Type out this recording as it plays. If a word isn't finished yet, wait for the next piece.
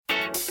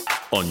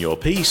On your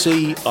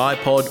PC,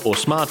 iPod or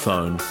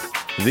smartphone,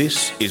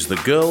 this is the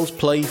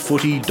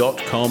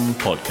girlsplayfooty.com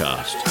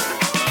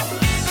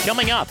podcast.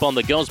 Coming up on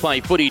the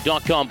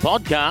girlsplayfooty.com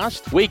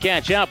podcast, we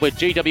catch up with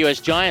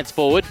GWS Giants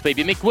forward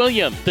Phoebe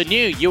McWilliam, the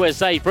new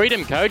USA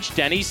Freedom coach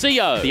Danny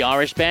Seo, the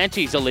Irish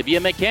Banshees Olivia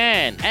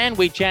McCann, and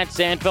we chat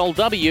Sandfeld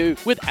W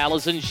with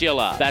Alison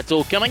Schiller. That's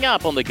all coming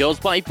up on the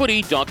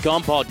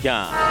girlsplayfooty.com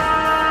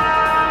podcast.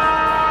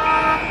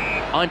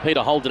 I'm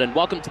Peter Holden and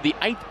welcome to the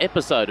 8th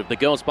episode of the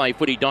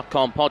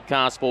girlsplayfooty.com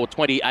podcast for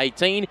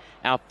 2018,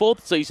 our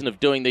 4th season of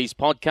doing these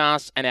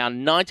podcasts and our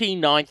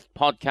 99th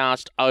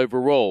podcast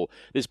overall.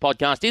 This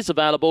podcast is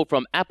available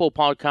from Apple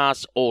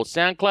Podcasts or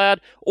SoundCloud,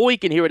 or you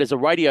can hear it as a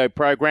radio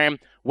program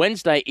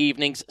Wednesday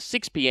evenings,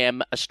 6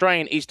 p.m.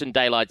 Australian Eastern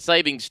Daylight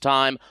Savings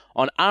Time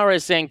on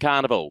RSN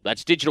Carnival.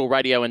 That's digital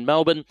radio in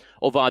Melbourne,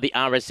 or via the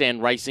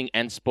RSN Racing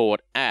and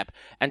Sport app.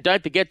 And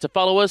don't forget to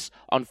follow us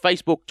on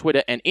Facebook,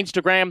 Twitter and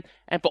Instagram.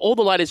 And for all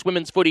the latest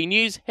women's footy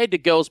news, head to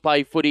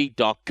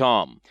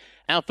girlsplayfooty.com.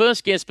 Our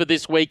first guest for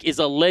this week is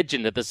a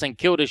legend at the St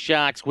Kilda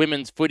Sharks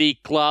Women's Footy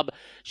Club.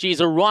 She's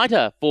a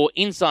writer for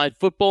Inside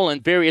Football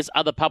and various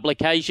other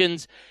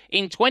publications.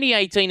 In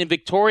 2018 in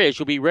Victoria,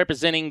 she'll be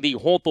representing the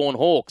Hawthorn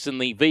Hawks in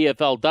the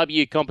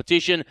VFLW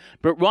competition.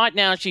 But right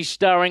now, she's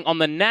starring on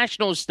the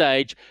national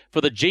stage for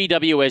the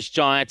GWS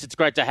Giants. It's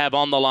great to have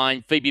on the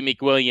line Phoebe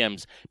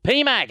McWilliams.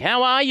 P-Mac,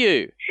 how are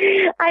you?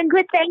 I'm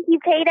good, thank you,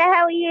 Peter.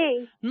 How are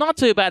you? Not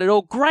too bad at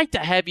all. Great to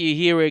have you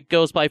here at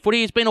Girls Play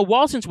Footy. It's been a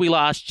while since we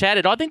last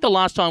chatted. I think the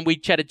last time we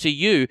chatted to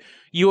you,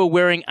 you were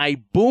wearing a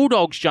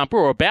Bulldogs jumper,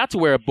 or about to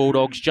wear a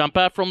Bulldogs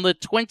jumper, from the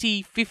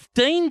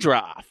 2015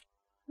 draft.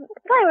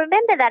 I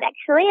remember that,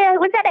 actually.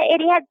 Was that at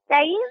Etihad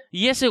Stadium?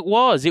 Yes, it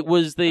was. It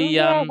was the...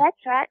 yeah,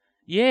 that's right.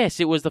 Yes,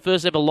 it was the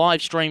first ever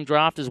live stream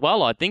draft as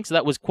well, I think, so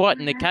that was quite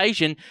an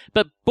occasion.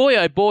 But boy,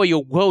 oh boy,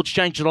 your world's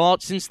changed a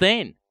lot since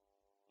then.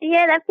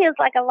 Yeah, that feels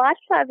like a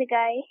lifetime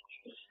ago.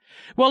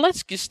 Well,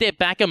 let's step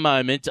back a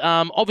moment.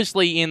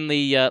 Obviously, in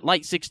the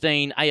late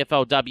 16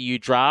 AFLW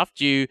draft,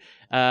 you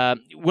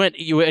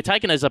were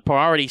taken as a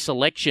priority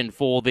selection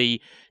for the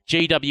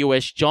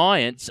GWS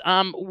Giants.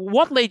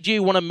 What led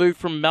you want to move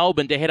from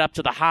Melbourne to head up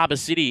to the Harbour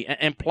City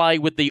and play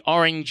with the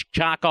orange,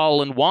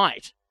 charcoal, and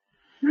white?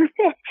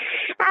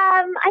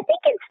 I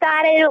think it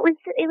started. It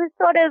was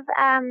sort of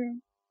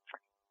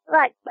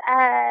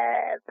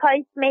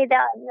post me the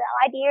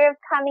idea of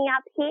coming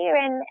up here,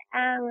 and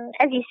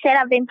as you said,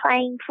 I've been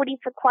playing footy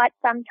for quite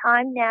some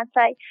time now.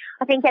 So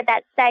I think at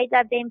that stage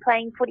I've been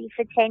playing footy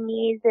for 10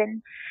 years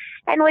and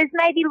was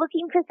maybe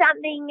looking for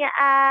something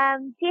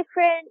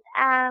different.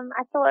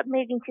 I thought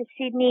moving to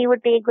Sydney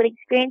would be a good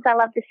experience. I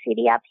love the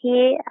city up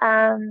here.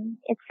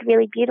 It's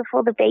really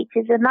beautiful. The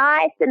beaches are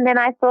nice. And then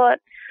I thought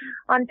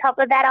on top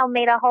of that, I'll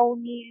meet a whole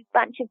new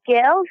bunch of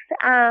girls,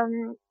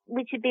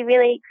 which would be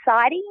really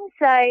exciting.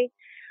 So I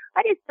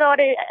just thought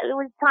it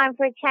was time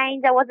for a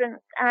change. I wasn't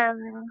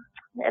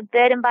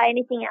burdened by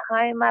anything at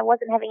home. I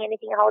wasn't having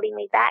anything holding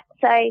me back.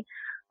 So I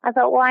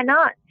thought, why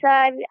not? So,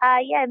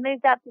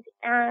 moved up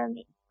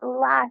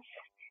last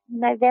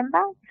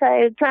November.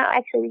 So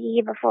actually the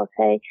year before,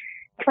 so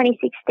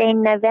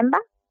 2016 November.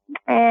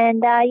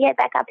 And,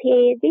 back up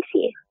here this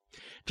year.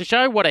 To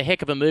show what a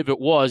heck of a move it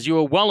was, you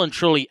were well and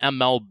truly a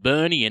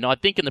Melburnian. I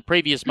think in the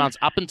previous months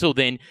up until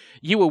then,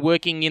 you were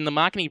working in the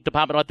marketing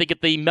department, I think,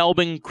 at the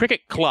Melbourne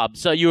Cricket Club.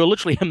 So you were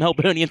literally a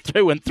Melburnian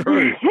through and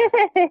through.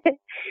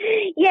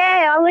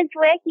 Yeah, I was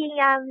working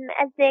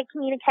as their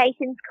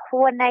communications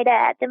coordinator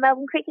at the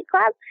Melbourne Cricket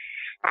Club.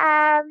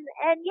 I've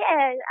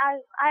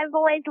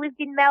always lived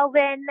in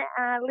Melbourne,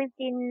 lived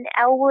in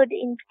Elwood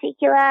in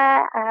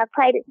particular,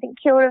 played at St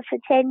Kilda for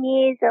 10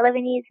 years,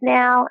 11 years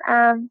now.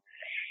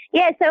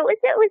 So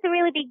it was a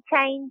really big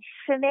change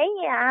for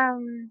me.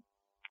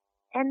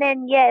 And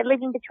then,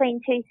 living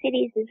between two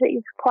cities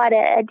is quite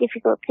a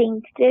difficult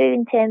thing to do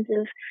in terms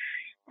of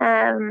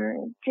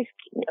just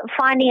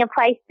finding a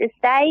place to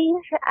stay,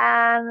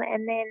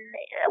 and then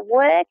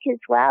work as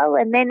well,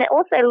 and then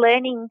also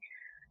learning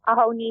a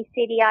whole new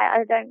city.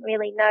 I don't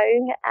really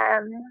know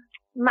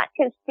much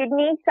of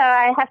Sydney, so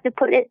I have to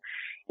put it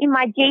in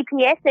my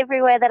GPS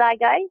everywhere that I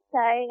go. So,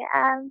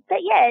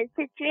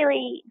 it's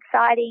really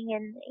exciting,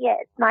 and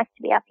it's nice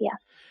to be up here.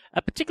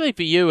 Particularly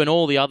for you and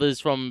all the others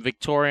from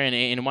Victoria and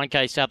in one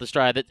case South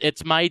Australia, that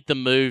it's made the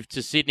move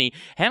to Sydney.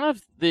 How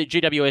have the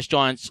GWS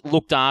Giants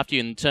looked after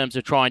you in terms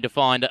of trying to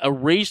find a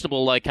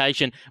reasonable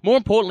location, more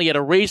importantly at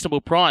a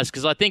reasonable price?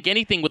 Because I think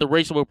anything with a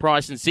reasonable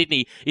price in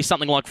Sydney is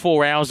something like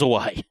 4 hours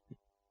away.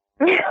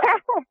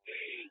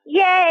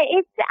 Yeah,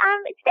 it's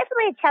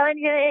definitely a challenge.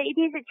 It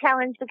is a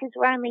challenge because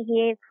we're only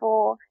here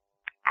for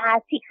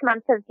 6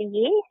 months of the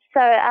year.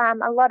 So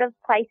a lot of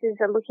places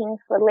are looking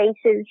for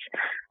leases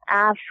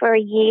for a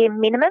year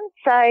minimum.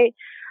 So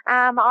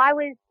I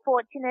was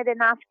fortunate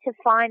enough to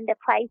find a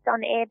place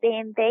on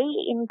Airbnb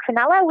in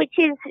Cronulla, which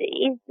is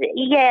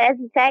as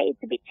you say,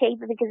 it's a bit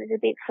cheaper because it's a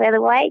bit further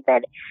away.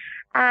 But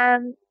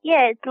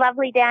it's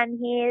lovely down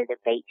here. The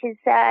beach is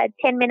a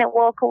 10-minute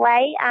walk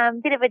away.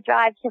 Bit of a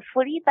drive to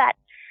footy, but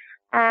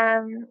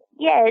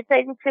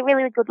it's a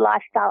really good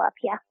lifestyle up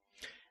here.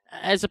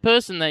 As a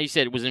person that you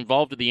said was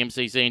involved with the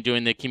MCC and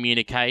doing the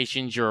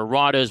communications, you're a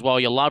writer as well.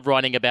 You love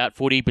writing about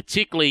footy,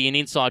 particularly in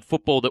Inside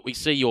Football that we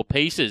see your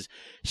pieces.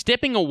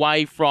 Stepping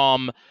away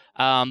from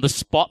the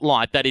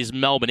spotlight that is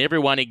Melbourne,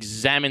 everyone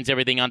examines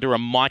everything under a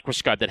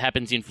microscope that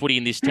happens in footy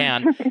in this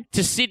town,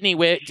 to Sydney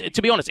where,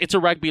 to be honest, it's a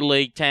rugby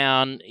league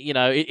town. You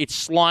know, it's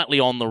slightly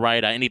on the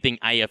radar, anything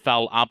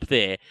AFL up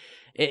there.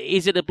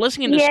 Is it a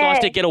blessing in disguise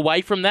to get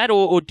away from that,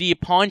 or do you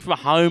pine for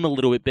home a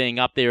little bit being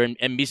up there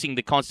and missing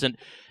the constant,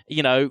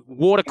 you know,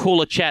 water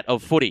cooler chat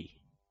of footy?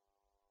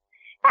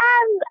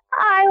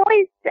 I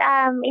always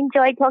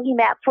enjoy talking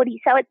about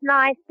footy, so it's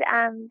nice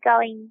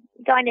going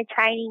to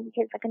training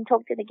because I can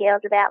talk to the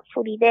girls about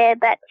footy there.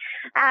 But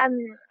I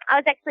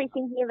was actually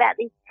thinking about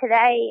this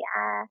today.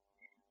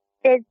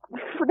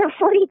 The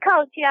footy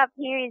culture up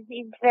here is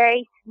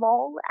very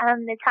small.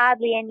 There's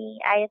hardly any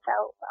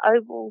AFL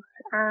ovals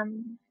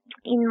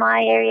in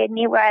my area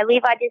near where I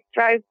live. I just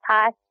drove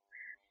past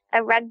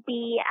a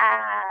rugby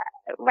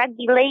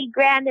league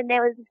ground, and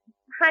there was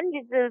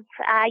hundreds of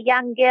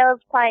young girls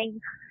playing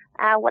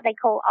what they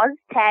call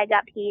OzTag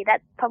up here.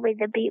 That's probably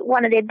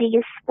one of their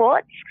biggest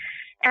sports.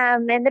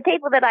 And the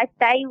people that I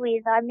stay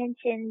with, I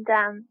mentioned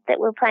that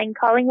we're playing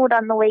Collingwood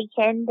on the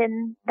weekend,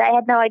 and they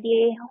had no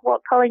idea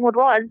what Collingwood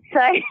was. So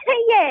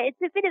yeah,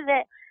 it's a bit of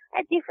a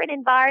different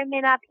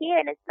environment up here,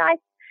 and it's nice.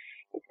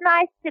 It's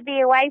nice to be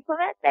away from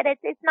it, but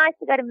it's nice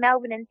to go to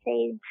Melbourne and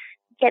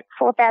get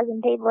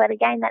 4,000 people at a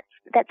game.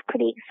 That's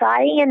pretty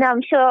exciting, and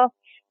I'm sure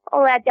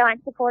all our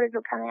Giant supporters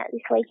will come out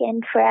this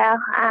weekend for our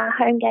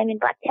home game in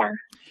Blacktown.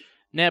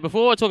 Now,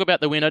 before I talk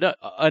about the win,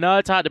 I know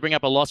it's hard to bring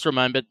up a loss,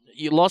 Ramon, but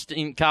you lost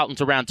in Carlton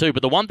to round 2.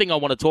 But the one thing I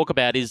want to talk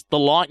about is the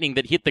lightning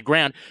that hit the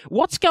ground.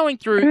 What's going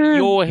through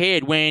your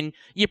head when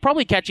you're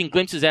probably catching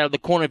glimpses out of the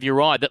corner of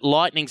your eye that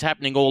lightning's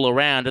happening all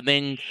around, and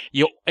then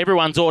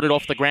everyone's ordered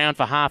off the ground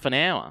for half an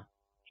hour?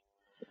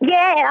 Yeah,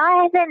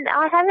 I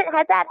haven't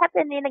had that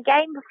happen in a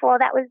game before.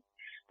 That was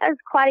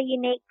quite a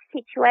unique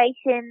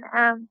situation.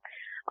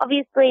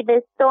 Obviously,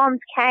 the storms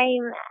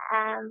came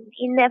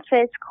in their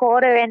first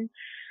quarter, and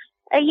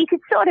you could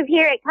sort of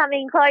hear it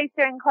coming closer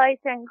and closer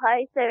and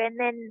closer. And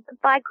then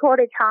by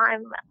quarter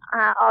time,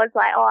 I was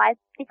like,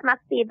 this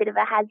must be a bit of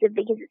a hazard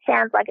because it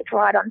sounds like it's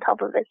right on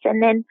top of us.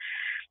 And then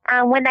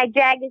when they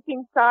dragged us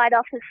inside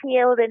off the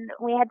field, and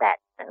we had that,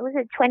 it was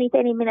a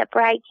 20-30 minute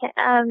break.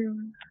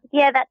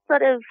 That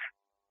sort of,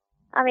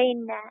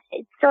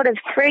 it sort of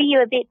threw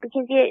you a bit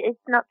because it's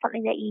not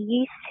something that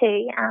you're used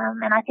to.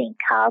 And I think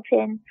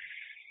Carlton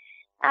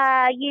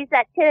used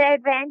that to their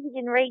advantage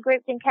and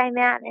regrouped and came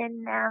out,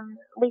 and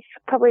we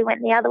probably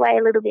went the other way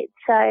a little bit.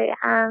 So,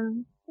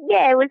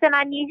 it was an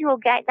unusual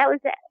game.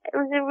 It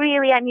was a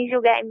really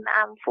unusual game,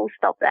 full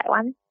stop, that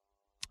one.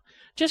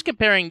 Just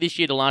comparing this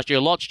year to last year,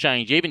 a lot's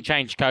changed. You even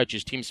changed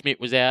coaches. Tim Smith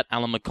was out.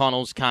 Alan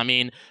McConnell's come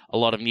in. A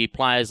lot of new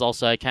players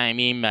also came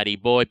in. Maddie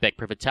Boyd, Beck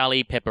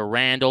Privatali, Pepper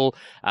Randall,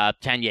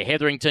 Tanya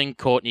Hetherington,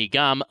 Courtney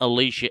Gum,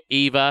 Alicia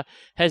Eva.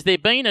 Has there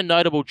been a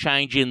notable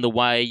change in the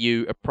way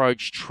you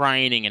approach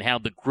training and how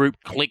the group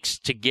clicks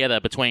together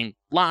between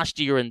last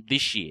year and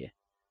this year?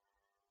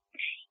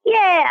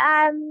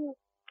 Yeah,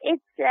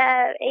 it's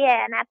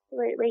an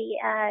absolutely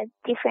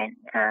different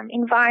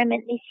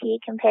environment this year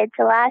compared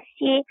to last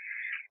year.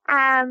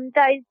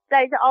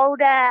 Those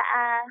older,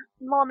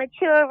 more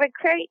mature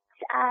recruits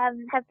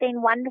have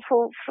been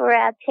wonderful for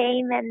our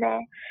team and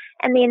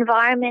the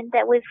environment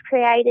that we've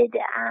created.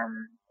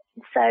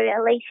 So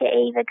Alicia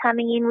Eva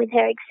coming in with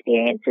her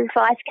experience as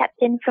vice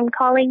captain from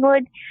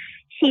Collingwood,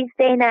 she's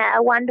been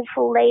a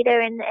wonderful leader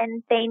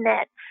and been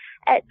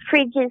at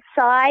Fridge's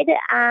side.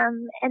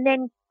 And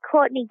then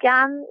Courtney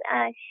Gum,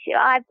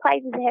 I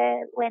played with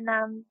her when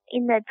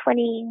in the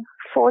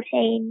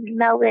 2014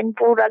 Melbourne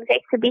Bulldogs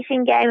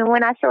exhibition game, and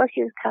when I saw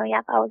she was coming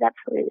up, I was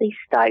absolutely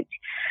stoked.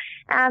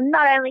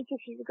 Not only because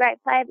she's a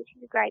great player, but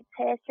she's a great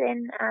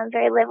person,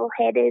 very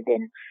level-headed,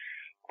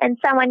 and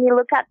someone you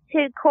look up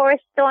to. Cora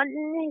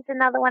Staunton, who's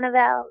another one of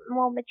our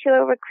more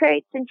mature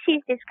recruits, and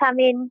she's just come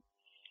in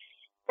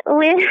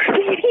with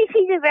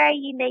she's a very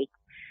unique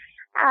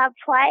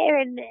player,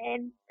 and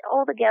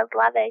all the girls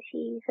love her.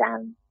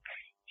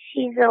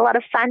 She's a lot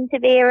of fun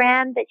to be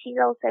around, but she's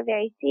also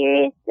very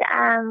serious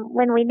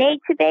when we need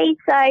to be.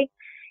 So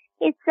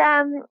it's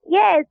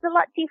it's a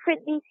lot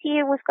different this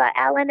year. We've got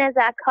Alan as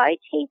our coach.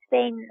 He's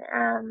been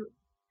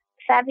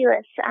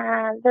fabulous.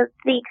 The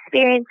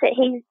experience that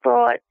he's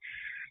brought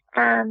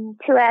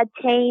to our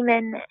team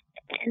and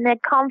the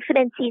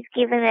confidence he's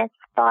given us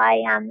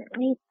by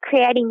he's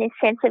creating this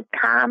sense of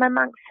calm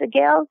amongst the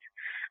girls,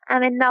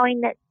 and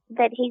knowing that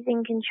he's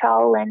in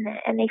control, and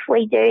if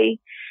we do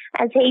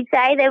as he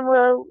say, then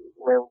we'll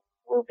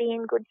be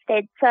in good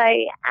stead. So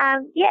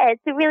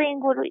it's a really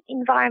good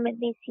environment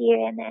this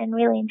year, and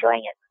really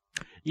enjoying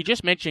it. You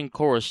just mentioned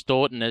Cora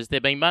Staunton. Has there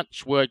been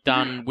much work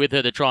done with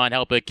her to try and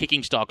help her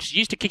kicking stock? She's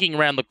used to kicking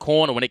around the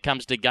corner when it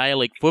comes to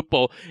Gaelic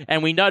football,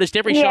 and we noticed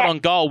every shot on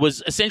goal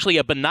was essentially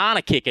a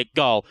banana kick at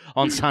goal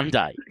on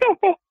Sunday.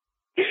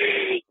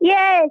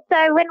 Yeah,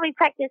 so when we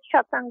practice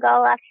shots on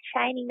goal after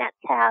training, that's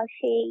how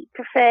she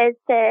prefers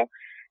to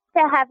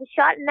to have a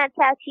shot, and that's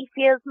how she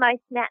feels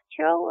most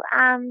natural.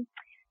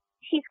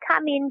 She's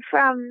come in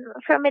from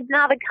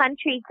another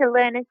country to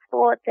learn a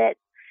sport that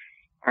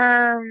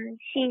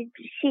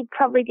she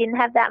probably didn't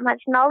have that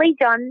much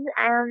knowledge on,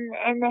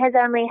 and has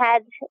only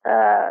had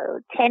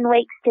 10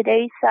 weeks to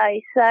do so.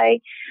 So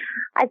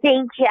I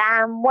think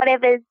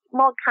whatever's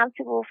more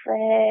comfortable for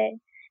her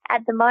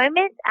at the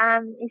moment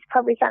is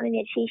probably something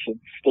that she should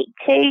stick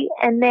to.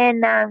 And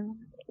then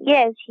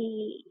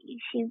she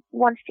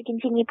wants to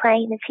continue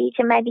playing in the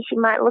future. Maybe she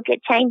might look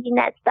at changing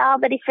that style,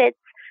 but if it's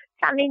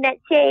something that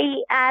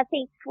she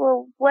thinks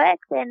will work,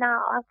 then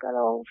I've got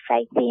all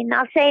faith in.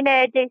 I've seen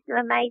her do some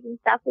amazing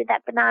stuff with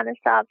that banana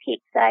style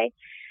kick, so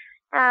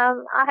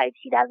I hope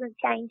she doesn't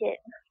change it.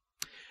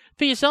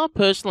 For yourself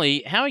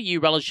personally, how are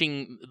you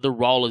relishing the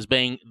role as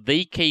being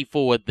the key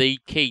forward, the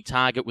key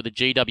target with the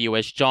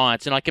GWS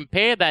Giants? And I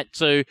compare that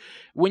to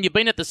when you've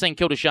been at the St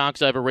Kilda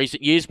Sharks over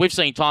recent years. We've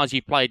seen times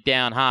you've played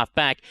down half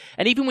back.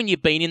 And even when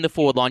you've been in the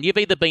forward line, you've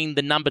either been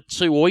the number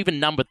 2 or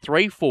even number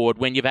 3 forward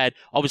when you've had,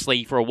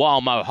 obviously, for a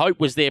while, Mo Hope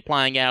was there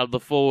playing out of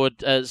the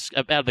forward, out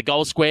of the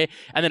goal square.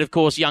 And then, of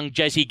course, young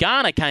Jessie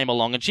Garner came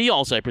along and she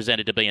also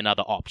presented to be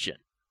another option.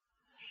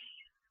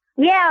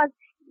 Yeah,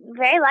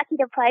 very lucky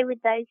to play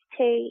with those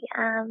two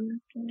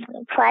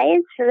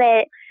players. So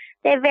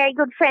they're very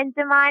good friends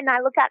of mine.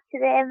 I look up to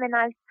them, and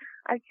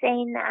I've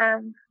seen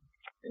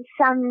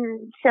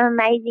some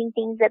amazing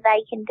things that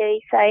they can do.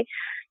 So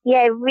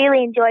yeah,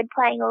 really enjoyed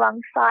playing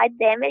alongside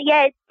them. And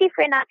yeah, it's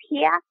different up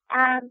here,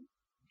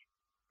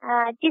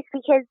 just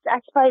because I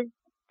suppose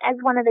as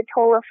one of the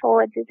taller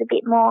forwards, there's a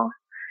bit more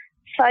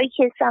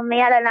focus on me.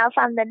 I don't know if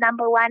I'm the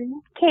number 1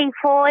 key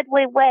forward.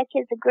 We work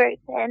as a group,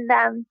 and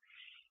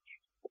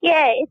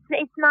yeah,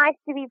 it's nice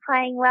to be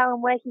playing well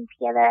and working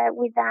together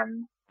with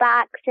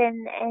Barks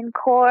and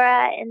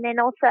Cora, and then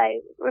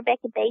also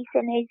Rebecca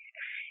Beeson,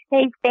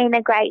 who's been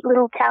a great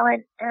little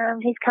talent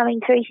who's coming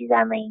through. She's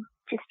only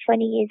just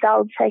 20 years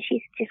old, so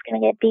she's just going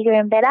to get bigger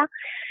and better.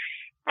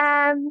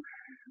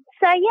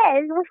 So yeah,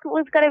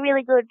 we've got a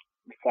really good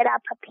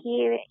setup up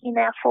here in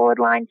our forward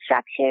line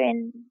structure,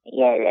 and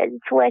yeah,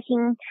 it's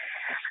working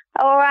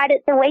all right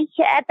at the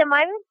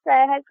moment. So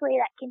hopefully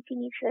that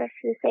continues for the rest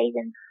of the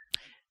season.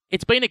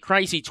 It's been a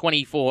crazy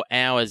 24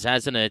 hours,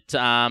 hasn't it?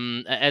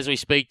 As we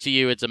speak to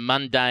you, it's a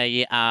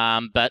Monday,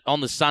 but on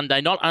the Sunday,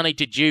 not only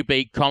did you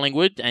beat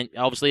Collingwood, and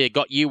obviously it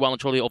got you well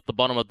and truly off the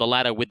bottom of the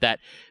ladder with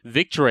that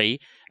victory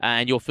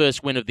and your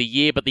first win of the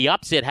year, but the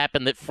upset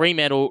happened that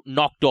Fremantle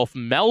knocked off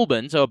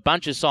Melbourne, so a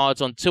bunch of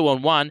sides on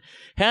 2-on-1.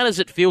 How does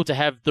it feel to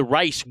have the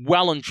race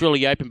well and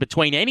truly open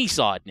between any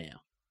side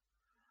now?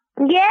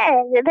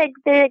 Yeah,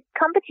 the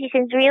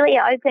competition's really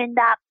opened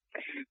up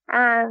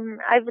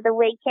over the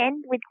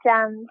weekend with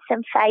some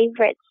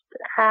favourites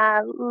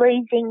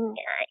losing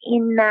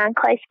in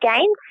close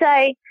games.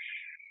 So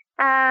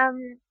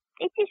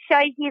it just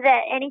shows you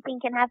that anything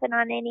can happen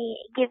on any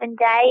given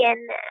day.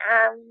 And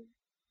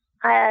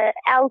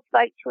Al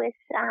spoke to us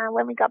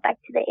when we got back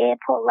to the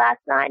airport last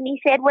night, and he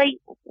said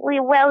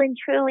we're well and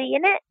truly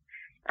in it,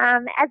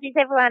 as is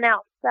everyone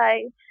else.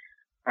 So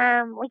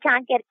we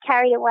can't get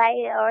carried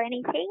away or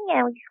anything,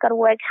 and we just got to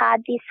work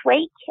hard this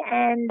week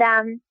and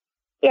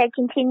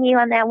continue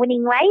on our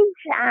winning ways.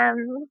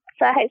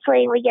 So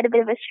hopefully we get a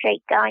bit of a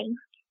streak going.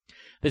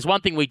 There's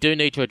one thing we do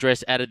need to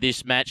address out of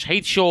this match.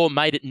 Heath Shaw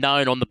made it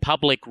known on the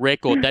public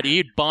record that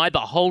he'd buy the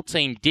whole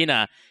team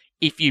dinner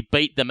if you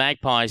beat the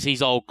Magpies,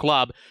 his old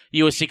club.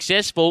 You were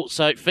successful,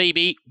 so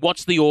Phoebe,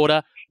 what's the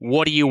order?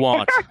 What do you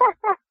want?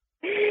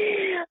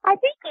 I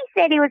think he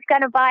said he was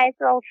going to buy us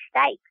all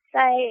steak, so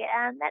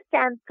that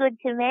sounds good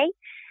to me.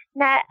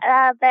 No,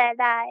 but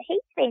he's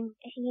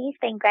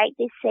been great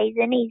this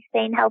season. He's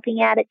been helping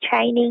out at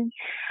training,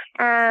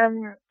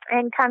 and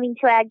coming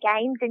to our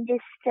games and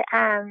just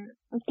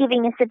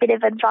giving us a bit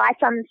of advice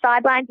on the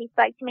sidelines. He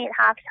spoke to me at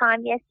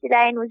halftime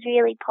yesterday and was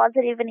really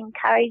positive and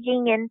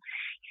encouraging, and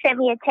sent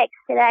me a text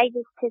today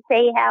just to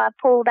see how I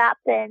pulled up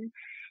and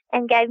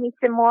gave me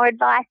some more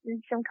advice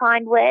and some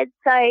kind words.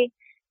 So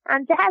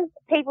to have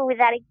people with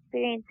that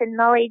experience and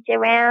knowledge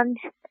around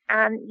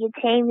your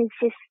team is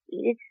just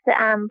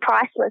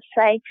priceless.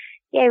 So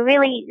yeah,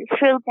 really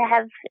thrilled to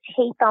have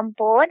Heath on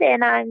board,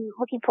 and I'm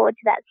looking forward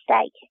to that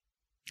steak.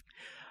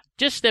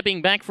 Just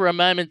stepping back for a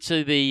moment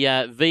to the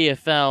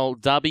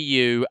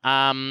VFLW,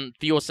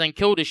 for your St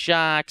Kilda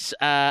Sharks,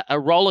 a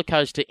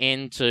rollercoaster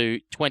end to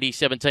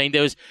 2017.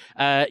 There was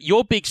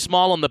your big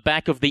smile on the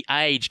back of the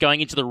age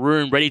going into the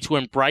room, ready to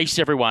embrace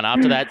everyone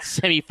after that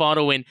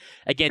semi-final win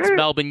against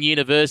Melbourne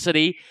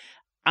University.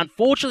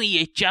 Unfortunately,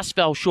 it just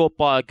fell short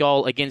by a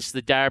goal against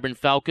the Darebin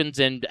Falcons,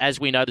 and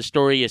as we know the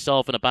story,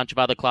 yourself and a bunch of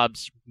other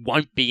clubs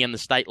won't be in the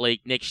State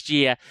League next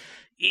year.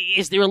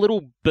 Is there a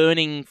little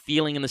burning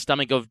feeling in the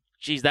stomach of,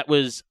 geez, that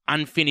was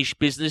unfinished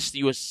business?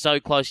 You were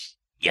so close,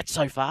 yet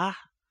so far?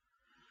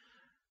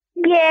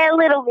 Yeah, a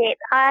little bit.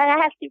 I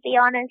have to be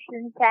honest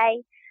and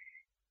say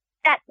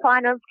that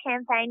finals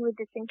campaign with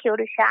the St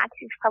Kilda Sharks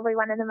is probably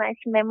one of the most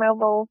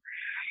memorable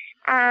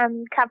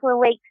couple of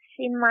weeks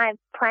in my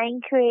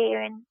playing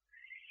career. And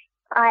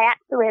I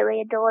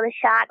absolutely adore the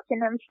Sharks,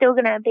 and I'm still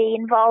going to be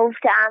involved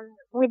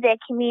with their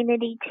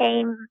community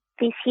team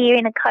this year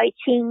in a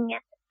coaching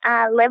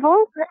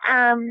level.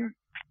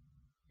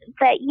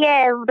 But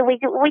yeah,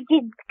 we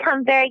did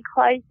come very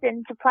close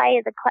and to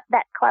play at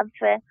that club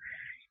for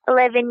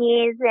 11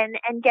 years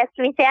and just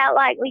miss out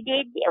like we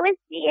did.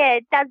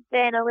 It does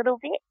burn a little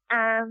bit.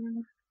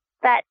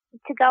 But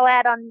to go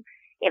out on,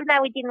 even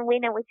though we didn't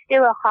win, it was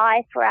still a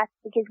high for us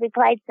because we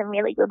played some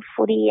really good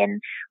footy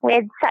and we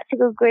had such a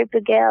good group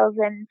of girls.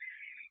 And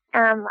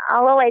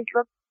I'll always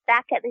look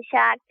back at the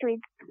Sharks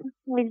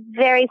with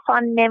very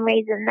fond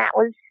memories, and it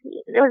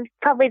was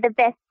probably the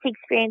best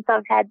experience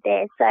I've had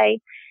there. So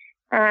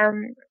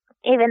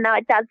even though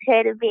it does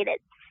hurt a bit,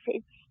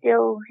 it's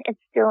still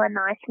a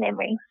nice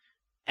memory.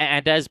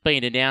 And as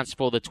been announced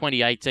for the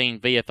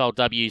 2018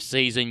 VFLW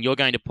season, you're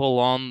going to pull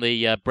on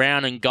the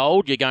brown and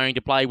gold. You're going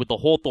to play with the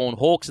Hawthorn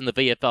Hawks in the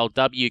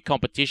VFLW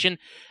competition.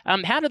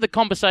 How did the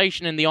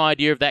conversation and the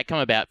idea of that come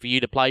about for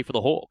you to play for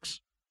the Hawks?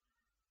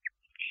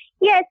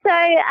 Yeah,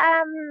 so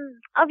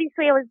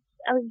obviously I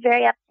was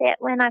very upset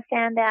when I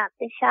found out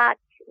the Sharks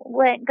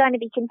weren't going to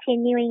be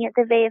continuing at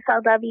the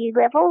VFLW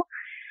level.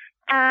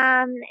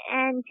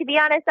 And to be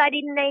honest, I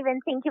didn't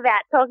even think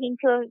about talking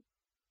to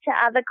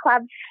other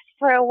clubs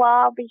for a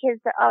while because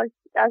I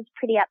was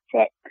pretty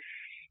upset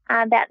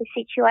about the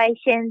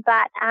situation.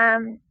 But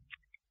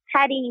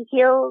Paddy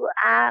Hill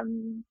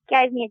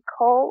gave me a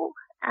call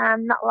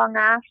not long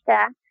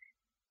after,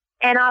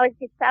 and I was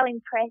just so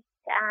impressed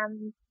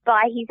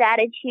by his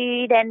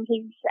attitude and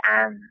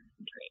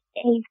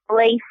his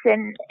beliefs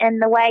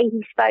and the way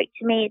he spoke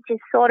to me. It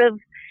just sort of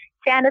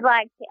sounded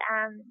like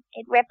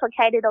it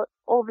replicated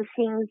all the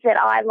things that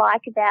I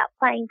like about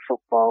playing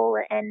football.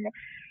 And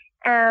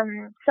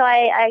so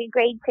I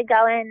agreed to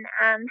go and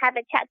have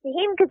a chat to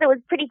him because it was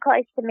pretty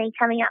close to me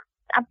coming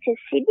up to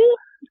Sydney.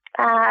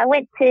 I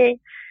went to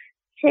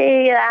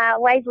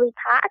Waverley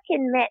Park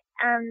and met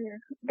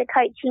the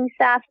coaching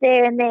staff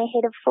there and their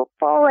head of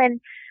football. And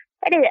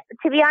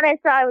to be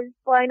honest, I was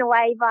blown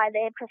away by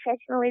their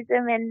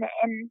professionalism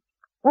and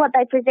what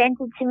they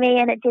presented to me,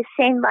 and it just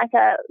seemed like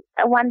a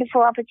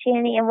wonderful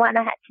opportunity and one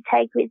I had to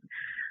take with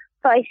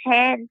both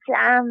hands. So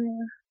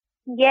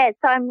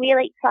I'm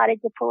really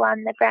excited to pull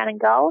on the brown and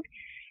gold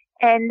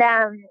and,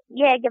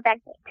 get back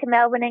to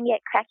Melbourne and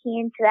get cracking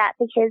into that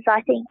because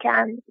I think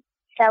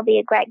they'll be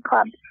a great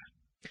club.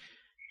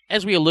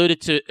 As we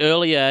alluded to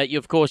earlier,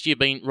 you've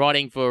been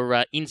writing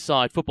for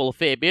Inside Football a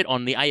fair bit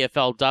on the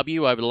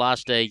AFLW over the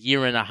last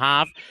year and a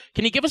half.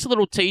 Can you give us a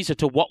little teaser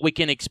to what we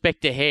can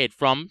expect ahead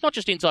from not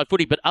just Inside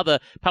Footy, but other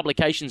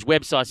publications,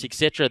 websites,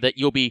 etc., that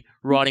you'll be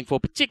writing for,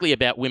 particularly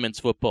about women's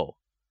football?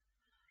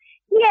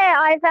 Yeah,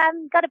 I've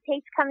got a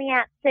piece coming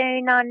out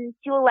soon on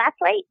dual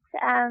athletes.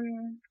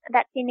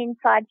 That's in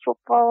Inside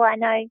Football. I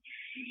know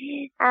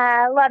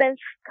a lot of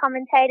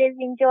commentators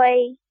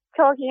enjoy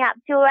talking up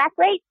dual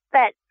athletes,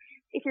 but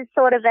this is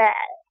sort of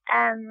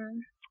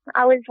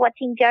I was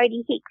watching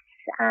Jodie Hicks,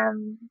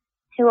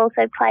 who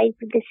also plays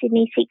with the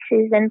Sydney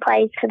Sixers and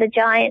plays for the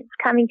Giants,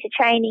 coming to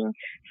training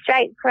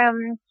straight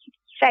from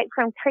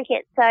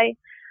cricket. So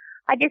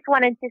I just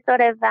wanted to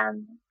sort of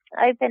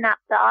open up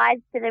the eyes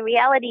to the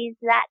realities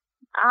that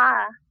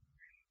are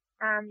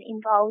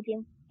involved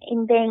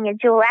in being a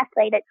dual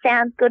athlete. It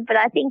sounds good, but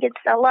I think it's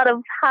a lot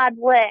of hard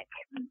work.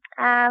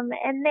 And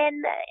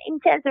then in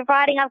terms of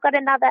writing, I've got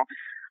another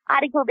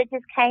article that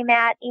just came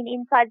out in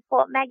Inside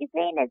Sport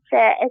magazine. It's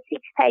a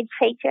 6-page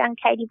feature on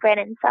Katie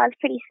Brennan, so I was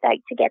pretty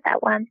stoked to get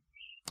that one.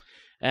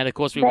 And of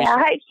course, I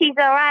hope she's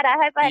all right.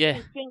 I hope I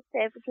haven't jinxed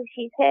her because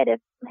she's hurt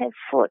her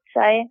foot,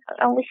 so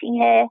I'm wishing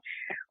her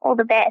all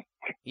the best.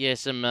 Yeah,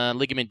 some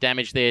ligament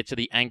damage there to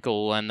the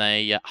ankle, and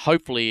they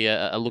hopefully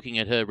are looking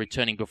at her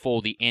returning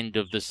before the end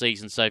of the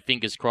season, so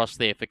fingers crossed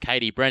there for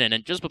Katie Brennan.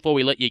 And just before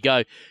we let you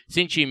go,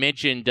 since you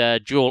mentioned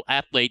dual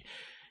athlete,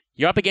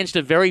 you're up against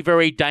a very,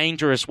 very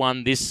dangerous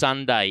one this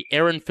Sunday.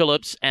 Erin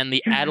Phillips and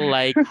the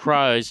Adelaide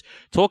Crows.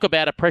 Talk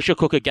about a pressure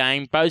cooker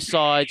game. Both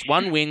sides,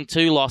 1 win,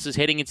 2 losses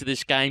heading into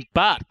this game,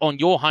 but on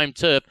your home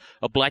turf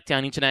of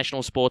Blacktown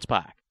International Sports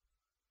Park.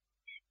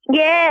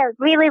 Yeah,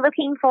 really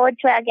looking forward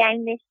to our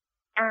game this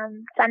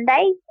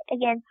Sunday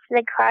against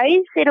the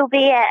Crows. It'll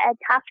be a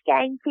tough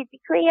game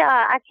physically,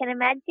 I can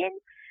imagine.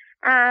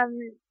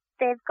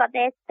 They've got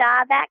their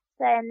star back,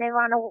 and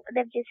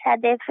they've just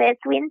had their first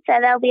win, so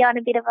they'll be on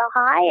a bit of a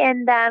high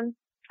and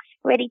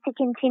ready to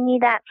continue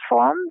that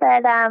form.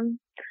 But I'm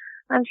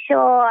sure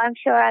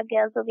our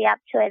girls will be up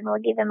to it, and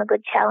we'll give them a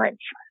good challenge.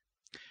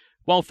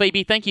 Well,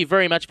 Phoebe, thank you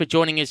very much for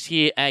joining us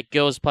here at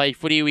Girls Play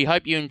Footy. We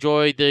hope you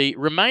enjoy the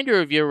remainder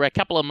of your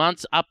couple of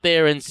months up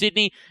there in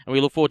Sydney, and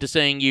we look forward to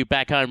seeing you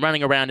back home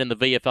running around in the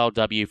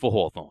VFLW for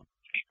Hawthorn.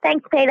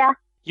 Thanks, Peter.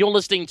 You're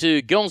listening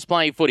to Girls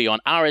Play Footy on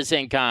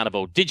RSN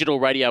Carnival, digital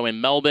radio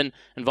in Melbourne,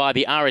 and via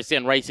the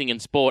RSN Racing and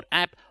Sport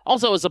app,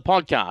 also as a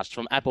podcast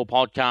from Apple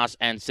Podcasts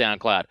and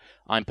SoundCloud.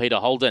 I'm Peter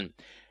Holden.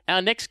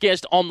 Our next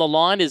guest on the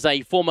line is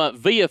a former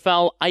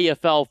VFL,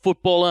 AFL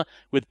footballer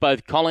with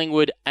both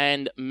Collingwood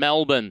and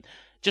Melbourne.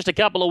 Just a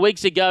couple of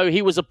weeks ago,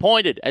 he was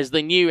appointed as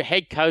the new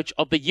head coach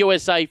of the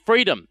USA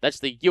Freedom. That's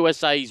the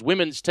USA's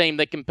women's team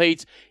that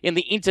competes in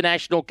the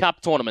International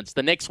Cup tournaments.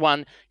 The next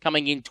one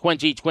coming in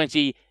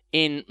 2020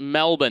 in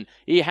Melbourne.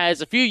 He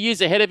has a few years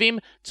ahead of him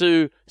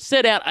to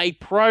set out a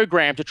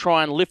program to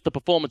try and lift the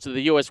performance of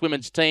the US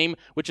women's team,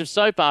 which have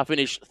so far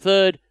finished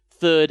third,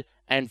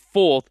 and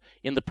fourth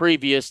in the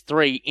previous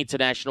 3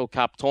 International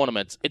Cup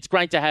tournaments. It's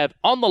great to have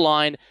on the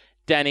line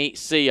Danny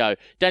Seo.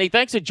 Danny,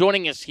 thanks for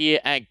joining us here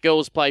at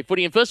Girls Play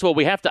Footy. And first of all,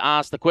 we have to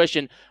ask the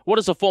question, what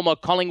is a former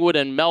Collingwood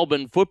and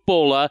Melbourne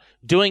footballer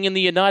doing in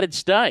the United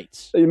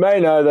States? You may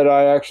know that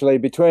I actually,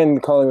 between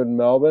Collingwood and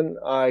Melbourne,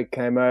 I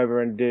came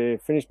over and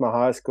finished my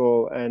high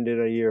school and did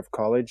a year of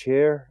college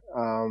here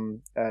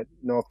at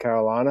North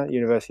Carolina,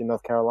 University of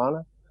North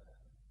Carolina.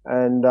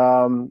 And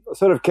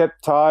sort of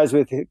kept ties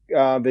with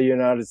the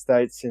United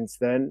States since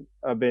then.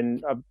 I've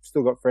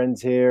still got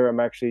friends here.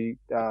 I'm actually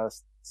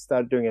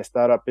started doing a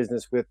startup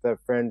business with a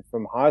friend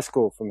from high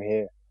school from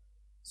here.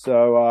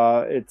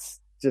 So it's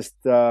just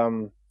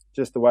the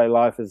way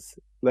life has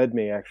led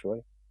me,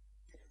 actually.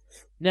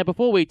 Now,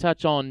 before we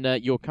touch on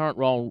your current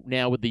role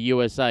now with the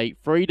USA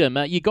Freedom,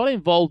 you got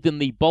involved in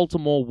the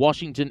Baltimore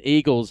Washington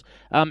Eagles.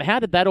 How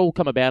did that all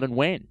come about and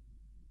when?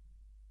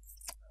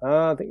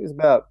 I think it was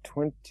about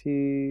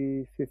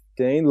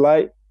 2015,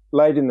 late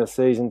in the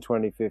season,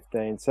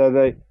 2015. So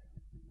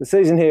the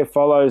season here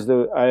follows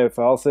the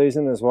AFL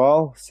season as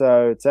well.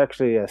 So it's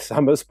actually a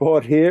summer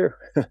sport here,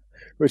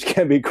 which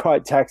can be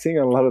quite taxing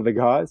on a lot of the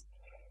guys.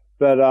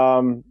 But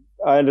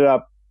I ended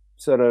up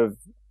I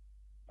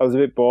was a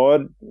bit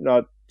bored,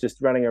 not just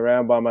running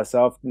around by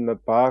myself in the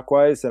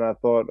parkways. And I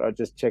thought I'd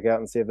just check out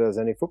and see if there was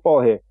any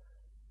football here.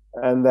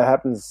 And there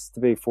happens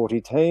to be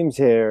 40 teams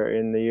here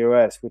in the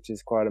US, which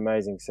is quite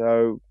amazing.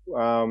 So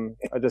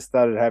I just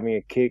started having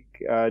a kick.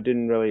 I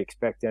didn't really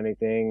expect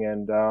anything.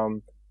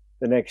 And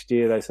the next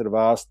year they sort of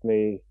asked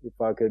me if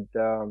I could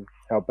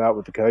help out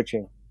with the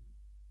coaching.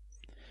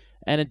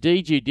 And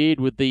indeed you did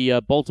with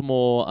the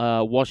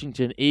Baltimore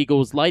Washington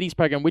Eagles ladies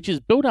program, which has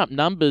built up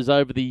numbers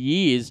over the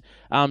years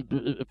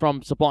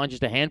from supplying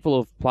just a handful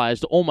of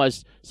players to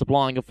almost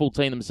supplying a full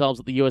team themselves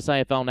at the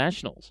USAFL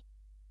Nationals.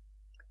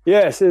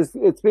 Yes,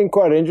 it's been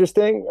quite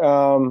interesting.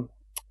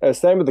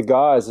 Same with the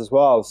guys as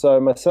well. So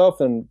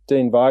myself and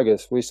Dean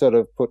Vargas, we sort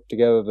of put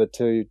together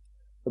the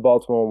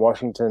Baltimore and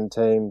Washington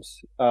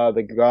teams,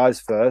 the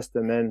guys first,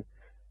 and then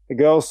the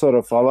girls sort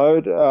of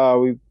followed.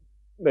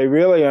 They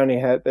really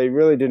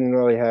didn't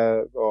really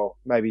have, or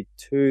maybe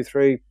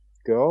 2-3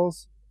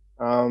 girls,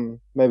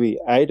 maybe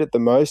 8 at the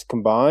most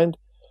combined.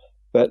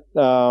 But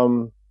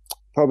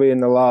probably in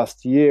the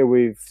last year,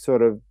 we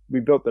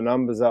built the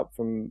numbers up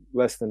from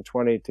less than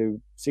 20 to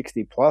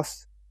 60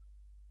 plus.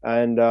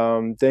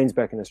 And Dean's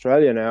back in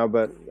Australia now,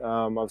 but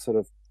I've sort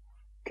of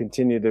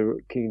continued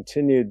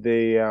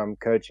the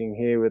coaching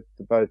here with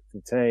both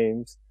the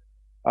teams.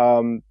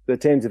 The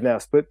teams have now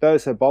split though,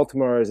 so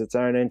Baltimore is its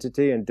own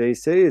entity and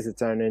DC is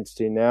its own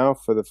entity now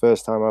for the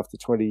first time after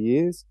 20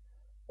 years.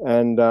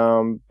 And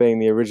being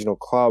the original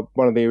club,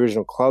 one of the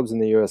original clubs in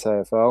the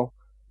USAFL.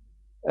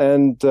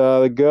 And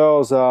the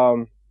girls,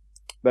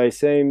 we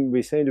seem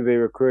to be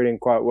recruiting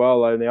quite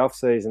well in the off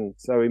season,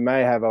 so we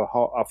may have a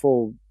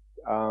full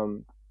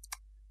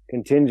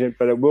contingent,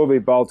 but it will be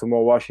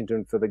Baltimore,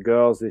 Washington for the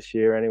girls this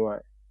year anyway.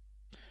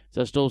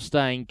 So still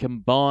staying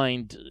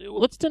combined.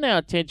 Let's turn our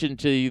attention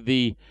to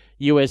the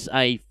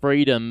USA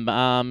Freedom.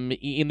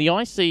 In the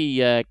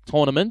IC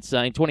tournaments,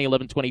 in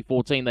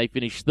 2011-2014, they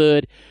finished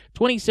third.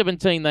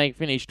 2017, they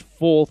finished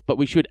fourth, but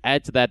we should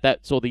add to that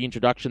saw the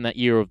introduction that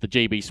year of the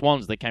GB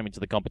Swans that came into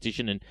the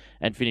competition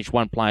and finished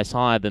one place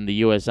higher than the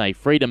USA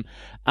Freedom.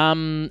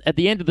 At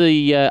the end of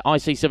the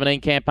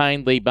IC17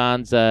 campaign, Lee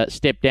Barnes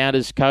stepped down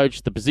as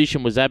coach. The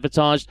position was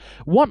advertised.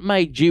 What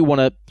made you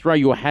want to throw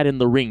your hat in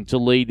the ring to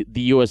lead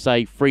the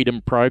USA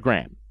Freedom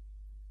program?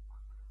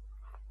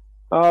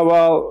 Oh,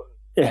 well,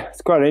 yeah,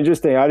 it's quite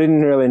interesting. I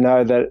didn't really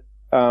know that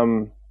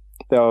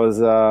there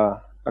was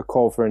a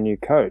call for a new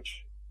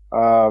coach.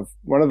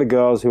 One of the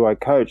girls who I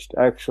coached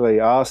actually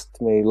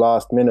asked me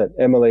last minute,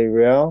 Emily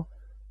Riel,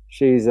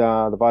 she's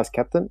the vice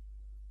captain.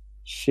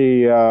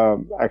 She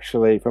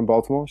actually from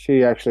Baltimore.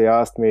 She actually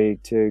asked me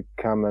to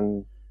come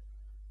and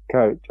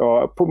coach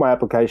or put my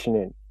application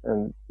in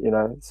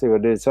and, see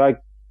what it is. So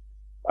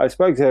I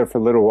spoke to her for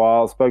a little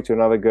while, spoke to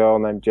another girl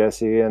named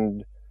Jessie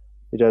and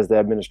who does the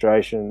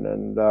administration,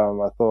 and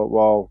I thought,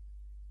 well,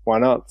 why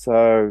not?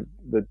 So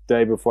the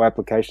day before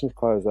applications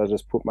closed, I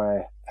just put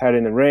my hat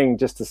in the ring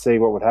just to see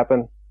what would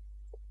happen.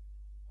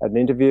 Had an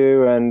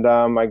interview, and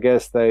I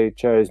guess they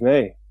chose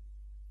me.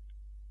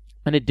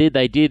 And it did.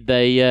 They did.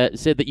 They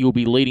said that you'll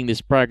be leading this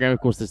program. Of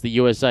course, there's the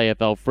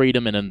USAFL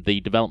Freedom and the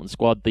development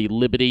squad, the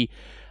Liberty.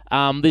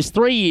 There's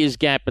 3 years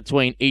gap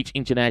between each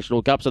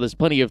international cup, so there's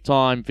plenty of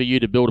time for you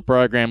to build a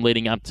program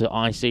leading up to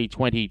IC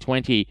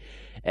 2020.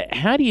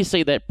 How do you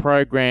see that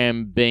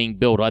program being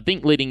built? I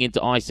think leading into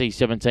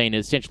IC17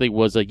 essentially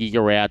was a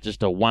year out,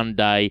 just a one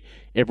day.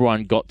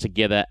 Everyone got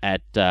together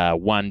at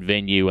one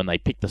venue and they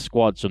picked the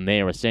squads from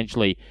there,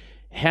 essentially.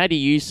 How do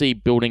you see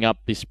building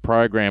up this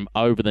program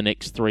over the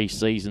next 3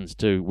 seasons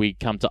till we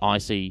come to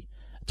IC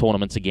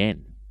tournaments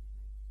again?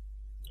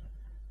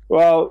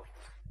 Well,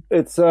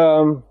 it's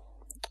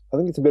I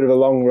think it's a bit of a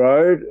long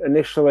road.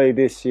 Initially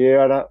this year,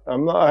 I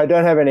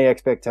don't have any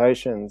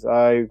expectations.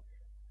 The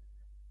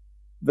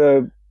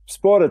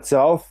sport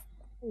itself,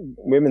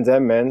 women's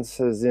and men's,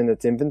 is in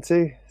its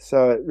infancy,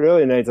 so it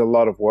really needs a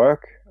lot of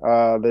work.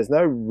 There's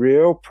no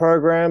real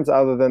programs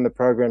other than the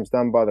programs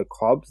done by the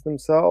clubs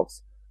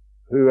themselves,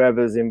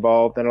 whoever's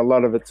involved, and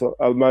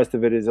most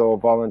of it is all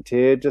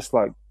volunteer, just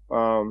like,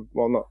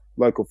 not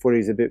local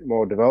footy's a bit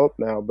more developed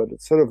now, but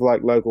it's sort of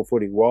like local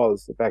footy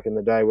was back in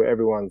the day, where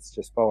everyone's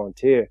just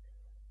volunteer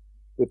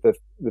with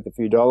a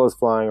few dollars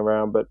flying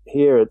around. But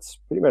here it's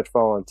pretty much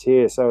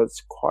volunteer, so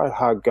it's quite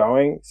hard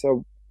going.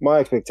 So my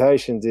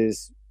expectations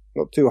is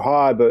not too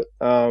high, but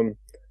I'm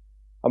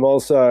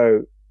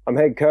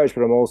head coach,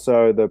 but I'm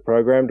also the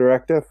program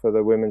director for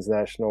the women's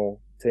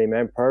national team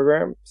and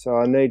program. So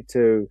I need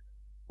to,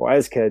 well,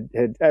 as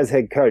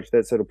head coach,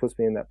 that sort of puts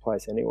me in that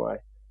place anyway.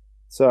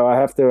 So I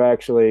have to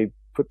actually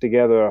put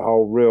together a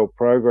whole real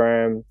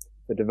program,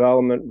 the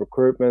development,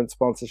 recruitment,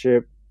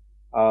 sponsorship,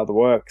 the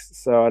works.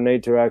 So I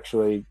need to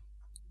actually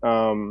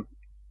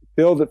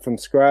build it from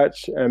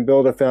scratch and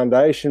build a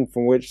foundation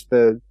from which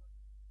the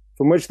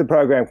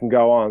program can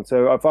go on.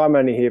 So if I'm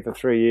only here for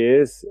 3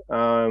 years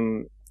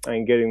and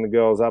getting the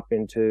girls up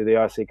into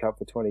the IC Cup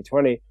for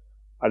 2020,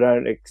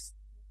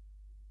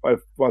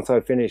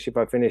 if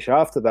I finish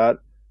after that,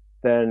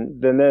 then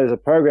there's a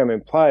program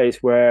in place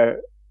where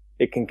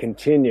it can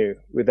continue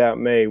without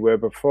me, where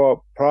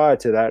prior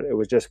to that, it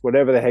was just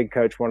whatever the head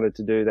coach wanted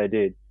to do, they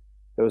did.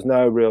 There was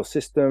no real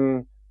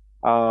system.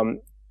 And,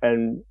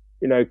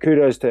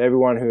 kudos to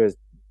everyone who has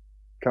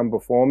come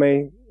before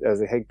me as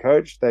a head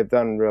coach. They've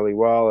done really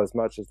well, as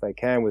much as they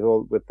can with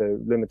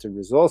the limited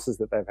resources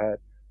that they've had.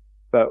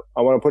 But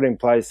I want to put in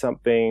place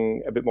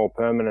something a bit more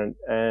permanent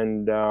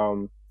and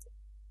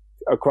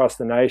across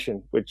the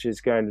nation, which is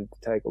going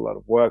to take a lot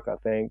of work, I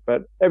think.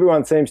 But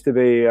everyone seems to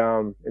be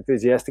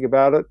enthusiastic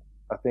about it.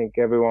 I think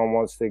everyone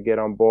wants to get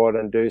on board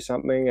and do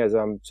something, as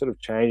I'm sort of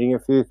changing a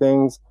few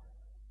things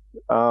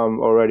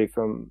already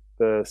from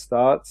the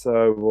start.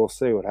 So we'll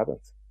see what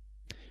happens.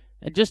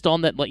 And just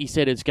on that, like you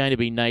said, it's going to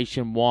be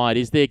nationwide.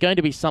 Is there going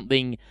to be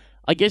something,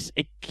 I guess,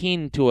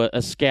 akin to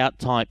a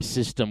scout-type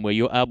system where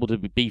you're able to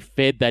be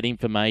fed that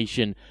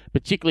information,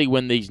 particularly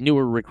when these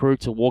newer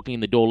recruits are walking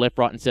in the door left,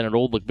 right and centre at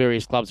all the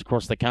various clubs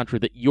across the country,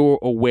 that you're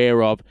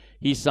aware of,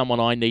 here's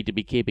someone I need to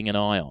be keeping an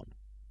eye on?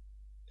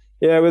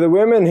 Yeah, with the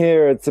women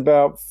here, it's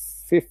about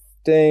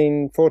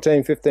 15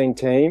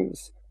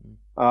 teams.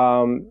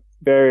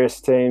 Various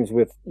teams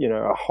with,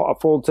 a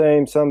full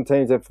team. Some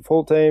teams have a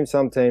full team.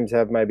 Some teams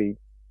have maybe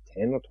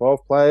 10 or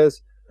 12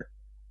 players.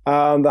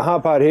 The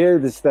hard part here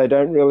is they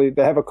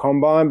have a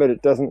combine, but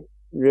it doesn't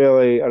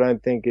really, I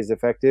don't think, is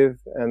effective,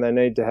 and they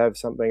need to have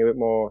something a bit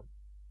more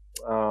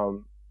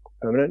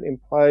permanent in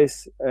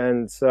place.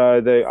 And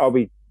so I'll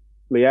be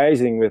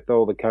liaising with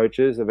all the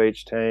coaches of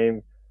each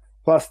team,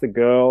 plus the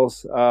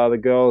girls. The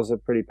girls are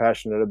pretty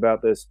passionate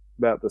about the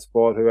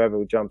sport.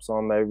 Whoever jumps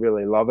on, they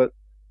really love it.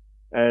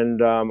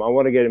 And I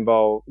want to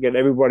get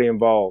everybody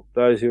involved,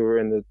 those who were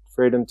in the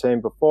Freedom team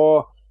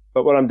before.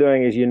 But what I'm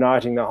doing is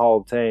uniting the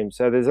whole team.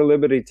 So there's a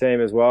Liberty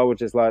team as well,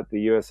 which is like the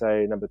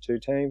USA number 2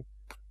 team.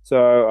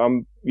 So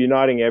I'm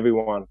uniting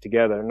everyone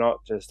together,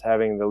 not just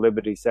having the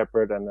Liberty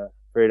separate and the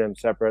Freedom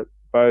separate.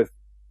 The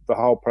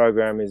whole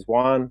program is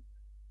one.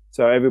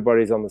 So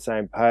everybody's on the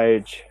same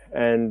page.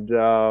 And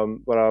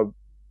what I'm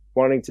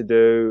wanting to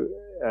do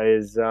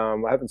is, I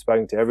haven't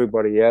spoken to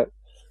everybody yet,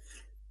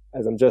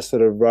 as I'm just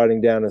sort of writing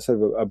down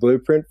a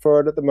blueprint for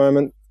it at the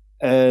moment.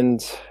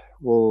 And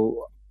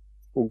we'll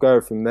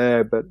go from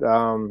there. But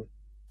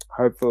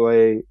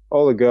hopefully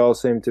all the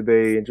girls seem to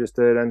be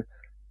interested.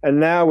 And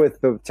now with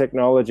the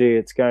technology,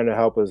 it's going to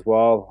help as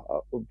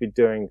well. We'll be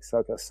doing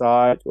like a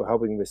site. We're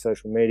helping with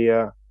social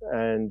media.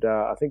 And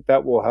I think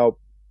that will help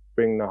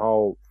bring the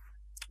whole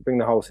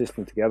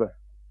system together.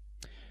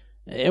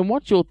 And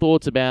what's your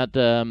thoughts about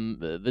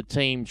the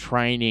team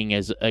training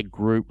as a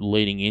group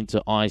leading into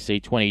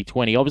IC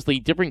 2020? Obviously,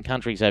 different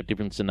countries have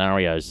different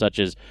scenarios, such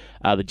as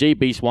the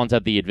GB Swans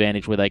have the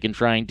advantage where they can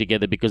train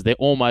together because they're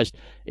almost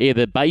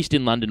either based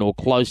in London or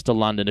close to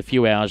London, a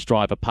few hours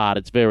drive apart.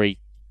 It's very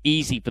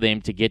easy for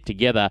them to get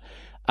together.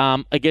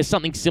 I guess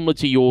something similar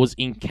to yours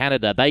in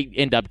Canada, they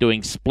end up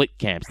doing split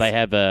camps. They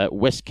have a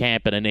West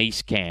camp and an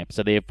East camp,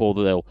 so therefore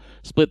they'll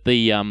split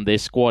their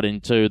squad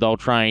in two. They'll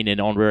train, and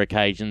on rare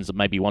occasions,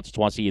 maybe once or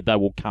twice a year, they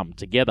will come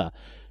together.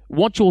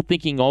 What you're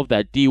thinking of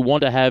that? Do you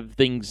want to have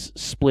things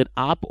split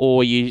up,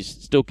 or are you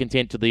still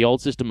content to the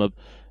old system of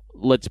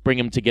let's bring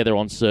them together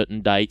on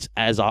certain dates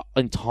as an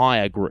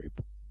entire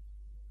group?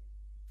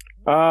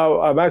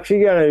 I'm actually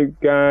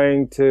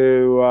going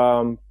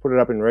to put it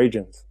up in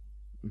regions.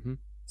 Mm-hmm.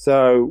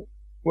 So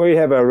we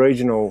have our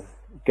regional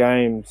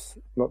games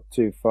not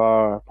too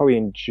far, probably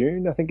in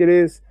June, I think it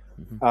is,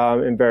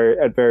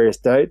 at various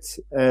dates.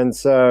 And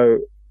so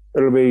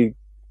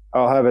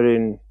I'll have it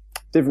in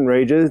different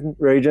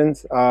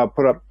regions,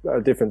 put up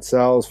different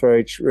cells for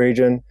each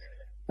region,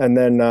 and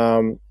then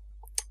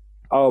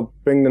I'll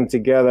bring them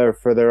together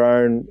for their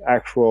own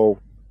actual,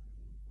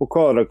 we'll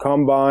call it a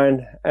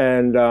combine,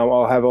 and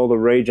I'll have all the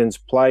regions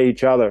play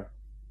each other.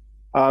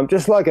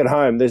 Just like at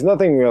home, there's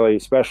nothing really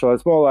special.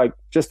 It's more like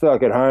just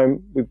like at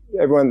home.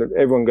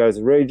 Everyone goes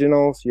to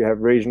regionals. You have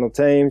regional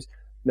teams.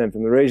 And then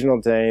from the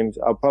regional teams,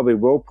 I probably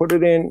will put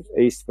it in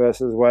East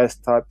versus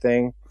West type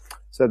thing.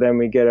 So then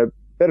we get a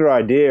better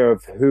idea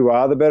of who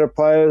are the better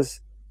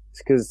players,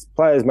 because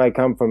players may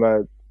come from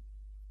a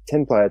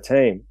 10-player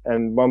team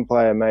and one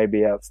player may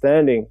be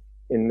outstanding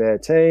in their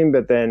team,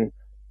 but then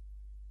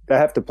they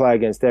have to play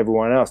against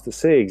everyone else to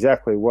see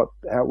exactly what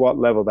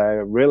level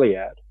they're really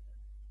at.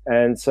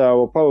 And so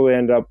we'll probably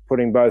end up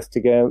putting both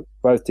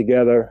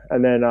together,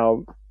 and then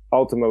I'll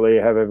ultimately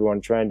have everyone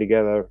train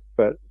together,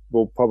 but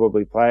we'll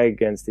probably play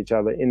against each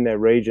other in their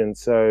region.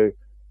 So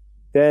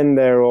then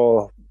they're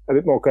all a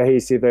bit more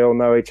cohesive. They all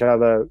know each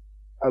other,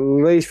 at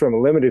least from a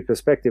limited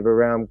perspective,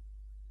 around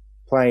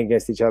playing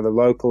against each other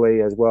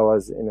locally as well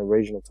as in a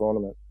regional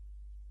tournament.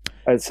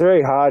 It's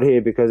very hard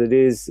here because it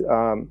is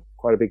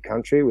quite a big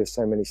country with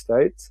so many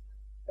states.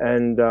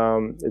 And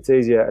it's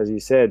easier, as you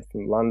said,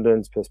 from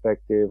London's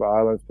perspective,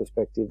 Ireland's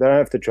perspective. They don't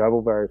have to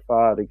travel very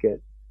far to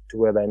get to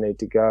where they need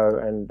to go.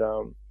 And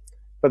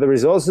but the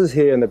resources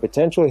here and the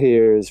potential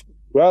here is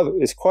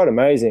quite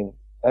amazing.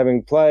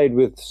 Having played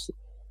with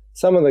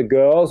some of the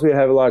girls, we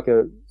have like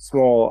a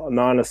small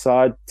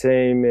 9-a-side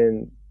team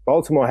in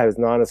Baltimore has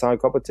 9-a-side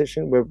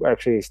competition. We're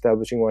actually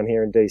establishing one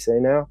here in DC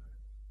now.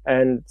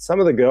 And some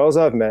of the girls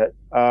I've met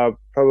are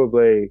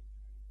probably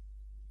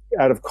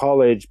out of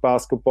college,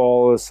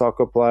 basketballers,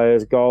 soccer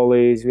players,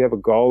 goalies. We have a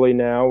goalie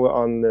now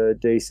on the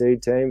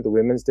DC team, the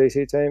women's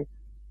DC team.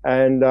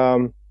 And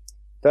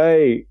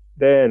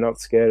they're not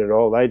scared at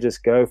all. They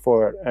just go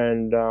for it.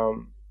 And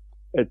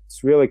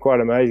it's really quite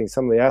amazing.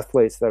 Some of the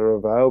athletes that are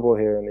available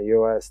here in the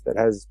US that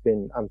has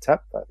been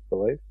untapped, I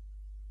believe.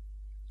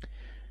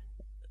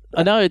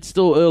 I know it's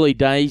still early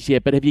days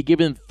yet, but have you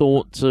given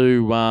thought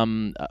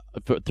to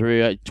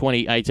through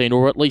 2018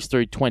 or at least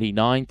through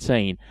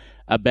 2019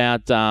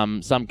 about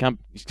some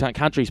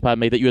countries,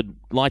 that you would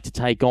like to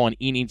take on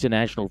in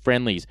international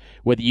friendlies,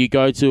 whether you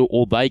go to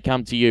or they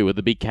come to you, whether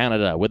it be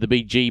Canada, whether it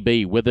be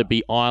GB, whether it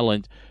be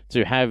Ireland,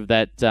 to have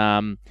that,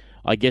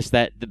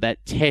 that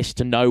test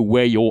to know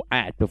where you're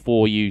at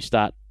before you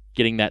start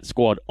getting that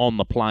squad on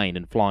the plane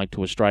and flying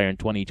to Australia in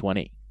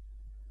 2020?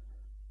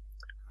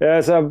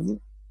 Yes, I've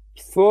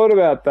thought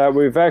about that.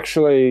 We've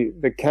actually,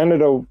 the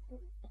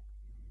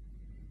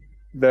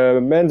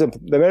men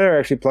are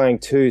actually playing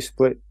 2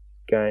 split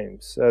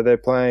games. So they're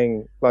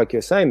playing, like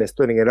you're saying, they're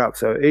splitting it up.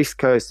 So East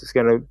Coast is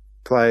going to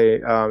play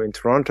in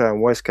Toronto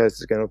and West Coast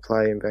is going to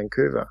play in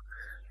Vancouver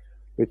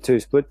with 2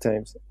 split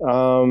teams.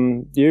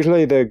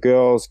 Usually the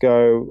girls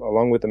go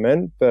along with the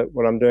men, but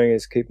what I'm doing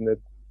is keeping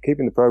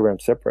the program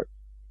separate.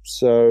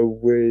 So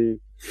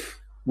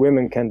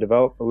women can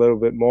develop a little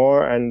bit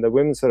more, and the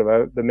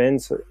men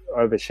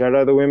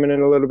overshadow the women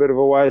in a little bit of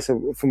a way.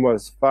 So from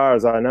as far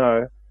as I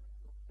know.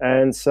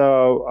 And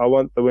so I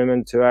want the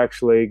women to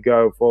actually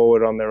go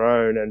forward on their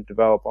own and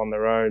develop on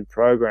their own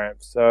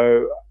programs.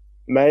 So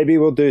maybe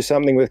we'll do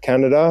something with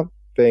Canada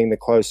being the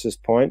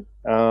closest point.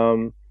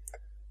 From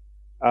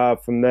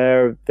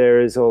there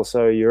is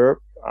also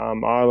Europe.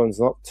 Ireland's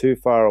not too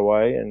far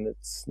away and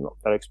it's not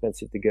that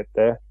expensive to get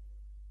there.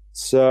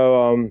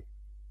 So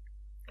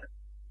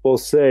we'll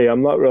see.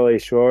 I'm not really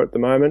sure at the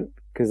moment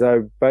because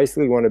I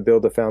basically want to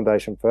build the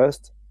foundation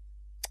first.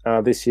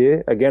 This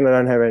year. Again, I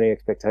don't have any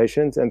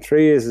expectations, and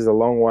 3 years is a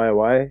long way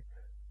away,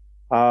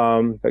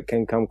 but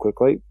can come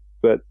quickly.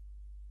 But,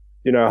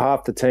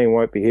 half the team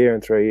won't be here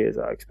in 3 years,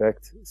 I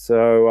expect.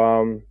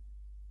 So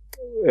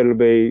it'll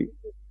be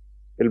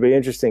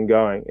interesting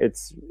going.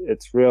 It's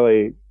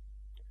really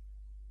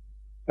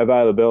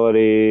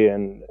availability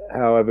and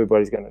how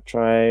everybody's going to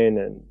train,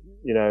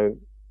 and,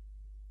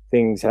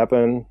 things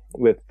happen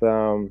with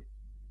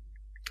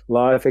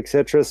life,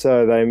 etc.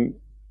 So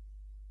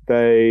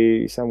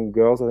some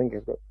girls, I think,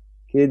 have got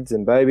kids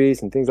and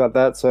babies and things like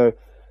that. So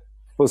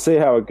we'll see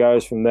how it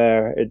goes from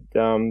there. It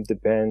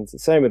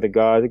depends. Same with the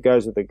guys. It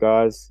goes with the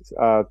guys.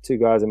 2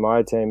 guys in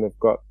my team have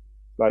got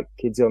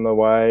kids on the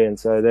way, and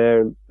so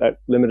they're at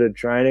limited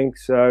training.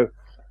 So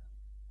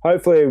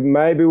hopefully,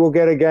 maybe we'll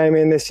get a game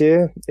in this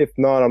year. If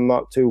not, I'm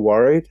not too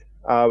worried.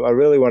 I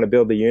really want to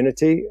build the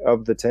unity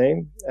of the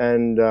team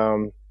and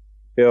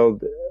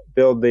build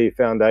the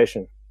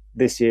foundation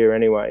this year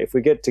anyway. If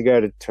we get to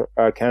go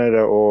to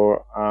Canada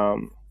or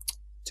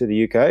to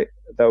the UK,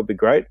 that would be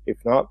great.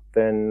 If not,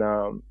 then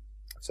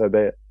so be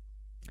it.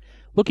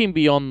 Looking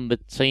beyond the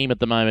team at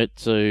the moment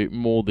to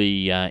more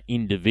the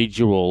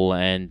individual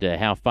and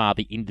how far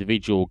the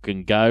individual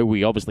can go,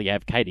 we obviously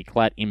have Katie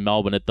Klatt in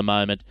Melbourne at the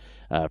moment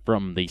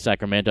from the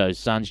Sacramento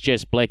Suns.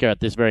 Jess Blecker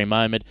at this very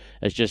moment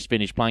has just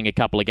finished playing a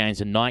couple of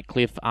games in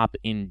Nightcliff up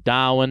in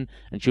Darwin,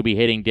 and she'll be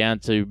heading down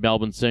to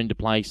Melbourne soon to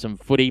play some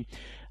footy.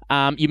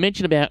 You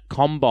mentioned about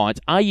combines.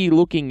 Are you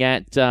looking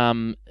at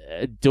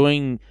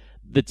doing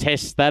the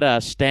tests that are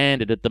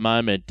standard at the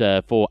moment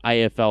for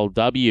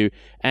AFLW,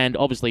 and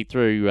obviously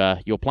through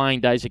your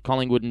playing days at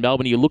Collingwood and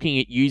Melbourne, you're looking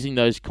at using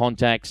those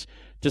contacts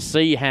to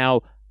see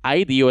how,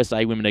 A, the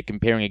USA women are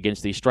comparing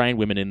against the Australian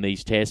women in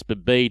these tests,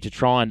 but B, to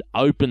try and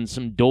open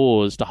some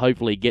doors to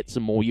hopefully get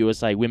some more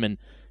USA women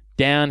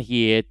down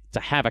here to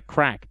have a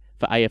crack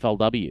for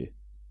AFLW.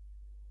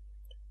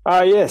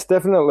 Yes,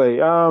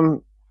 definitely.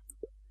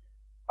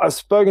 I've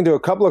spoken to a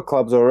couple of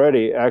clubs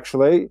already,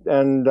 actually,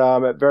 and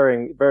at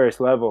various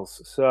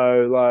levels.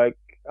 So,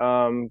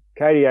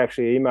 Katie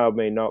actually emailed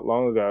me not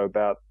long ago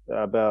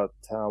about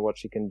what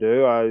she can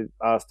do. I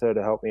asked her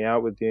to help me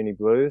out with Uni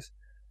Blues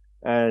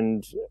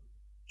and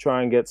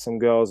try and get some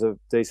girls of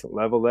decent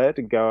level there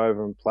to go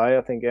over and play.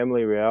 I think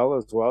Emily Riel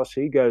as well.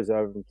 She goes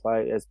over and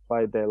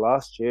played there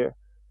last year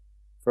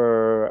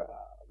for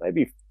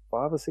maybe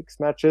 5 or 6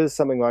 matches,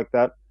 something like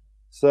that.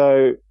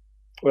 So,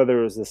 whether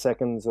it was the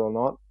seconds or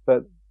not,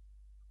 but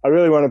I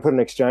really want to put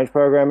an exchange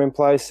program in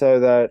place so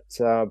that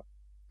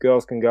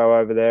girls can go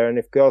over there. And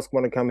if girls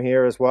want to come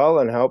here as well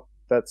and help,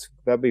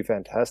 that'd be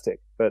fantastic.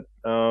 But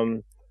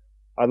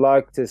I'd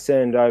like to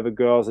send over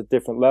girls at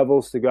different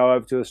levels to go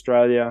over to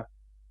Australia,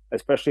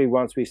 especially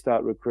once we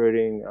start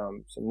recruiting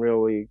some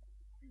really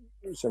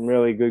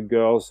good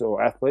girls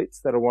or athletes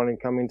that are wanting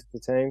to come into the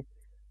team,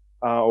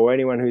 or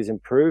anyone who's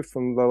improved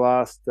from the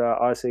last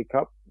IC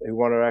Cup who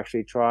want to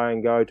actually try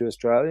and go to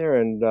Australia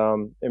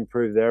and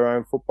improve their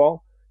own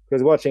football.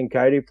 Because watching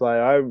Katie play,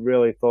 I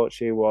really thought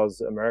she was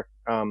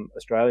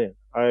Australian.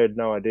 I had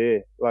no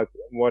idea. Like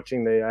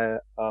watching the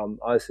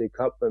IC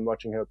Cup and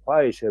watching her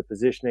play, her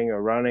positioning,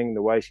 her running,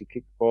 the way she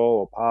kicked the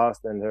ball or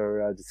passed, and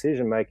her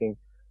decision making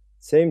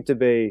seemed to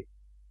be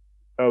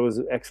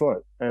was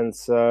excellent. And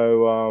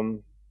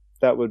so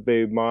that would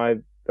be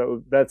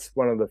that's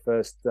one of the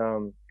first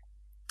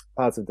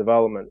parts of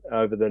development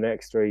over the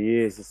next 3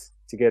 years, is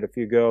to get a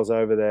few girls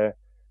over there,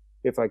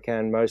 if I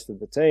can, most of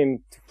the team,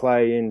 to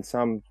play in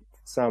some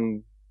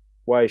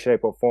way,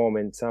 shape or form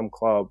in some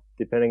club,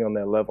 depending on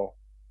their level.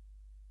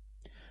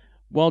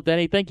 Well,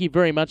 Danny, thank you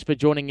very much for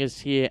joining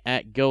us here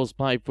at Girls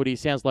Play Footy.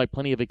 Sounds like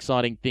plenty of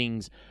exciting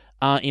things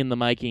are in the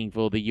making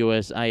for the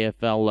US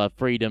AFL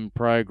Freedom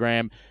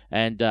Program,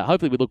 and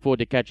hopefully we look forward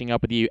to catching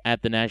up with you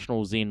at the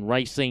Nationals in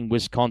Racine,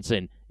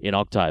 Wisconsin in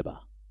October.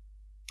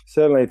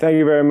 Certainly. Thank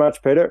you very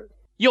much, Peter.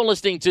 You're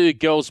listening to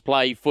Girls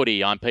Play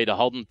Footy. I'm Peter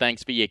Holden.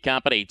 Thanks for your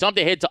company. Time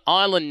to head to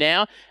Ireland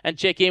now and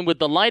check in with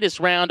the latest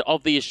round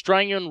of the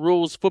Australian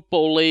Rules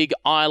Football League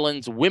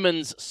Ireland's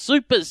Women's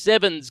Super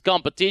Sevens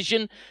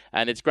competition.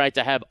 And it's great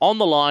to have on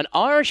the line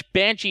Irish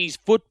Banshees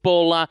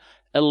footballer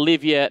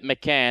Olivia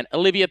McCann.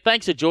 Olivia,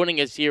 thanks for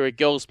joining us here at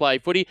Girls Play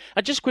Footy.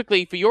 Just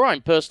quickly, for your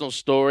own personal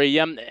story,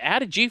 how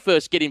did you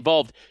first get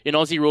involved in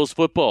Aussie Rules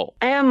football?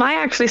 I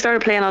actually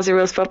started playing Aussie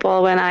Rules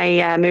football when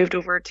I moved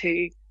over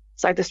to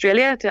South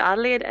Australia, to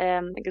Adelaide.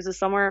 I think it was the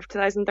summer of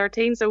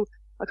 2013, so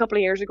a couple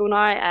of years ago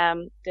now.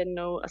 Didn't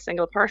know a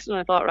single person.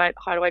 I thought, right,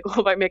 how do I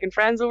go about making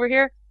friends over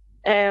here?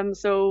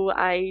 So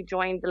I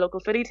joined the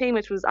local footy team,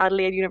 which was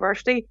Adelaide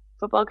University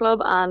Football Club,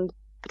 and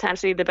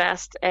potentially the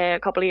best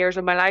couple of years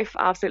of my life.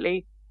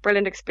 Absolutely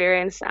brilliant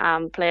experience.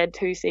 Played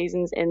 2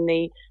 seasons in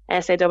the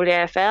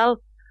SAWAFL.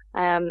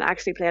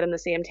 Actually played in the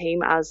same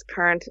team as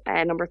current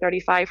number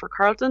 35 for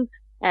Carlton,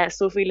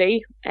 Sophie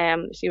Lee.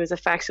 She was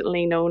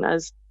affectionately known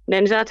as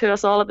Ninja to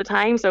us all at the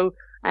time, so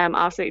I'm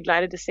absolutely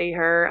delighted to see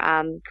her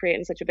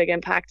creating such a big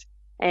impact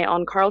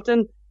on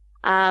Carlton.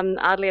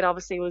 Adelaide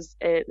obviously was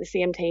the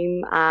same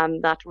team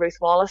that Ruth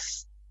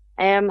Wallace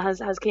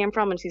has came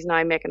from, and she's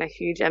now making a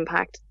huge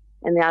impact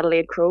in the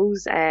Adelaide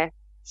Crows,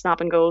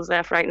 snapping goals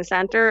left, right and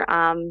centre,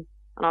 and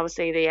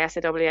obviously the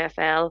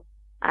SAWFL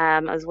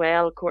as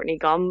well. Courtney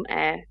Gum,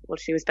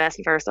 she was best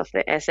and first of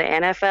the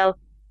SANFL,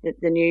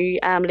 the new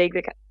league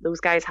that those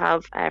guys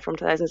have from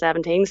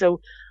 2017. So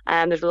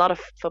there's a lot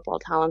of football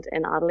talent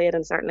in Adelaide,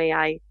 and certainly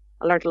I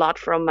learned a lot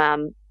from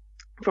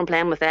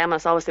playing with them.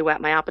 It's obviously whet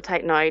my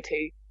appetite now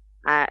to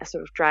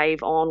sort of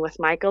drive on with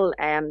Michael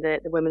and the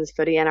women's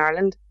footy in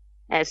Ireland.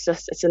 It's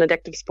an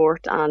addictive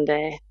sport, and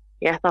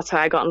that's how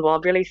I got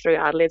involved really through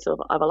Adelaide, so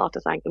I have a lot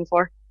to thank them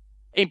for.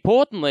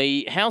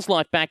 Importantly, how's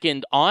life back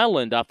in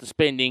Ireland after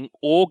spending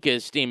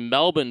August in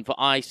Melbourne for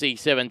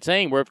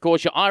IC17, where, of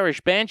course, your Irish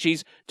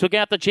Banshees took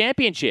out the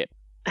championship?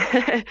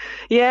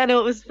 Yeah, no,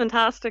 it was a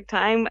fantastic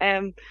time.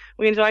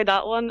 We enjoyed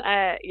that one.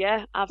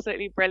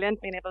 Absolutely brilliant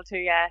being able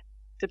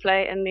to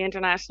play in the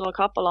International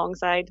Cup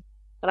alongside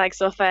the likes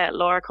of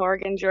Laura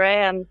Corrigan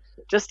Duray, and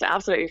just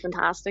absolutely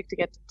fantastic to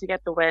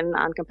get the win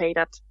and compete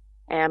at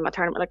a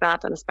tournament like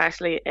that, and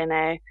especially in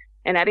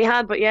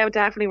Etihad. But yeah,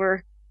 definitely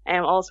we're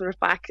all sort of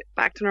back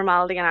to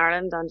normality in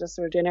Ireland, and just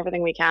sort of doing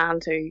everything we can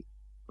to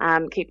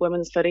keep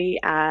women's footy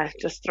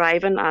just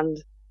thriving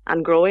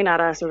and growing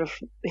at a sort of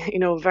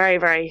very,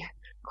 very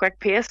quick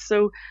pace.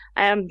 So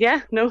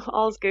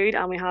all's good,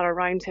 and we had our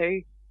round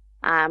 2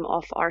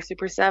 of our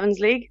Super Sevens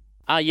League.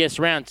 Yes,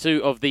 round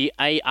 2 of the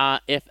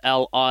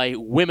ARFLI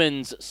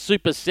Women's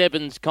Super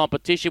Sevens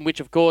competition, which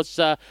of course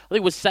I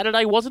think was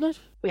Saturday, wasn't it?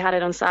 We had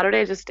it on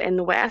Saturday, just in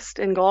the west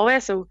in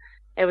Galway. So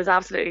it was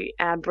absolutely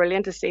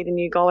brilliant to see the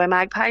new Galway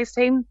Magpies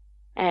team.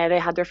 They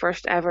had their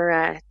first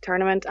ever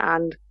tournament,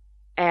 and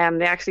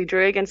they actually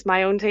drew against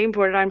my own team,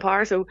 Portadown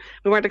Power, so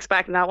we weren't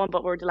expecting that one,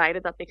 but we're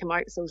delighted that they came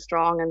out so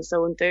strong and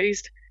so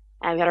enthused.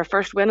 We had our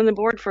first win on the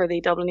board for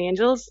the Dublin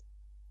Angels,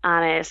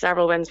 and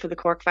several wins for the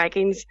Cork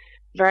Vikings.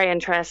 Very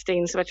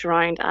interesting switch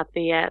around at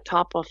the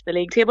top of the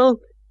league table.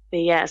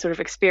 The sort of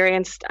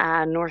experienced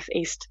North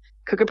East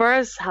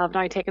Kookaburras have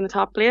now taken the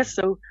top place,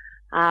 so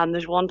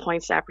there's 1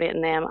 point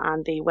separating them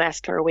and the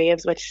West Clare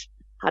Waves, which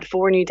had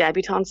 4 new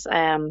debutants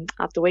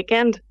at the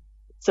weekend.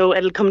 So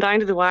it'll come down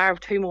to the wire of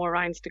 2 more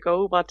rounds to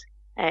go, but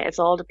it's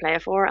all to play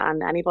for,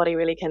 and anybody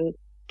really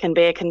can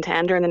be a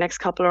contender in the next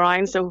couple of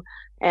rounds. So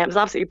it was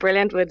absolutely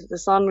brilliant. With the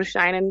sun was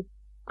shining,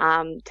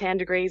 10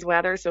 degrees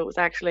weather, so it was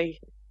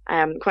actually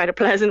quite a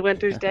pleasant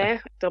winter's day,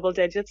 double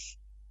digits,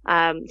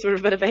 sort of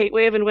a bit of a heat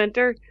wave in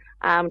winter.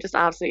 Just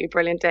absolutely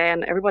brilliant day,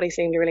 and everybody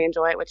seemed to really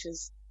enjoy it, which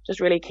is just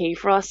really key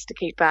for us to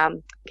keep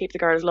the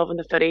girls loving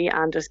the footy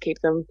and just keep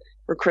them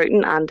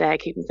recruiting and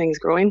keeping things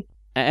growing.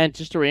 And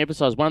just to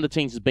re-emphasise, one of the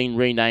teams has been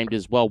renamed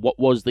as well. What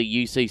was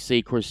the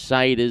UCC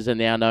Crusaders and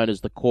now known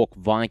as the Cork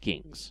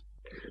Vikings?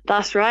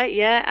 That's right,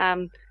 yeah.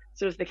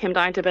 Sort of they came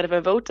down to a bit of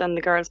a vote, and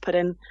the girls put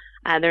in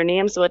their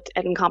names, so it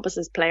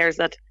encompasses players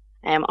that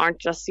aren't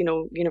just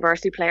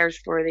university players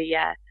for the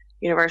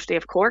University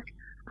of Cork.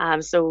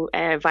 So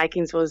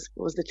Vikings was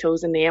the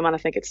chosen name, and I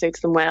think it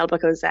suits them well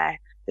because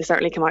they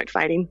certainly come out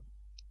fighting.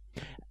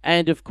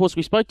 And, of course,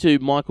 we spoke to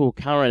Michael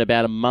Curran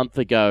about a month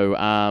ago,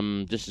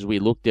 just as we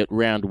looked at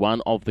round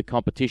 1 of the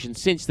competition.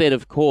 Since then,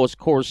 of course,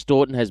 Cora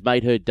Staunton has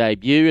made her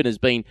debut and has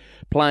been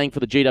playing for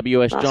the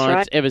GWS That's Giants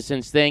right. ever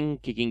since then,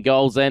 kicking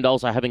goals and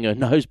also having her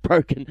nose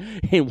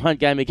broken in one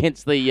game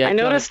against the... I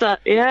noticed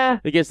that, yeah.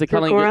 Against the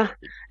Cora.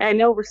 I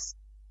know, we're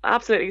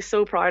absolutely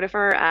so proud of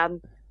her.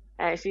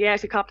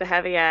 She copped a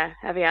heavy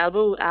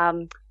elbow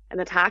in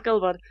the tackle,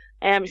 but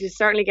she's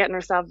certainly getting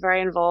herself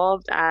very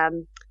involved.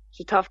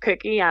 She's a tough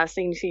cookie. I've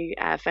seen she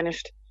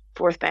finished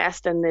 4th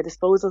best in the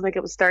disposal. I think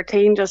it was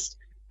 13, just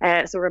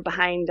sort of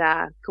behind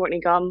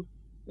Courtney Gum,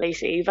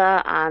 Leisha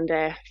Eva, and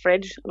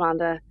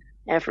Amanda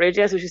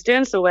Ferrugia. So she's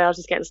doing so well.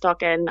 She's getting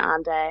stuck in,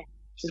 and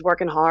she's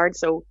working hard.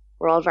 So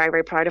we're all very,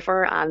 very proud of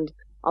her. And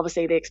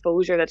obviously the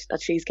exposure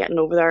that she's getting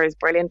over there is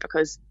brilliant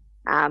because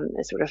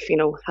it sort of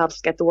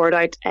helps get the word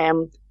out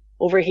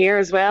over here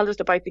as well, just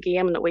about the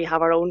game, and that we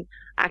have our own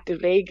active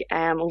league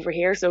over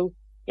here. So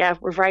yeah,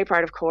 we're very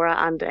proud of Cora,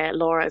 and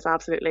Laura is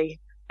absolutely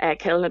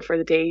killing it for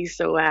the D's.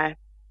 So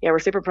we're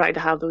super proud to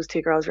have those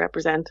 2 girls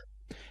represent.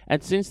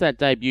 And since that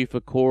debut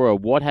for Cora,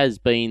 what has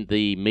been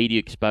the media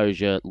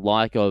exposure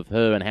like of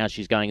her and how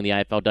she's going in the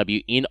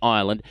AFLW in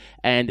Ireland,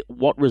 and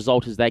what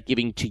result is that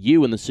giving to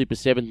you in the Super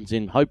Sevens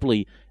in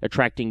hopefully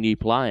attracting new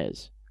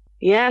players?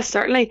 Yeah,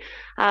 certainly.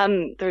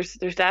 There's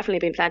definitely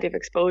been plenty of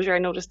exposure. I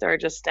noticed there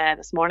just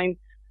this morning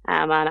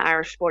an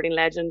Irish sporting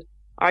legend,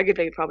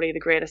 arguably probably the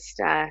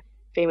greatest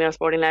female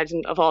sporting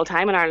legend of all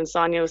time in Ireland,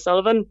 Sonia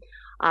O'Sullivan,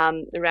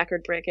 the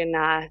record-breaking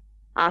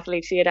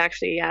athlete. She had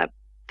actually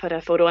put a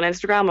photo on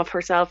Instagram of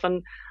herself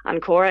and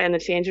Cora in the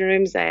changing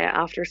rooms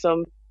after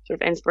some sort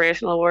of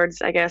inspirational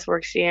words, I guess, were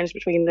exchanged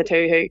between the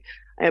two,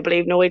 who I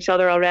believe know each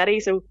other already.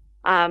 So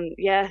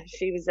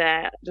she was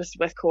just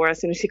with Cora as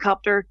soon as she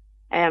copped her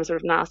sort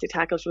of nasty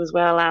tackle. She was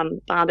well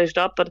bandaged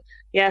up, but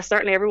yeah,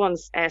 certainly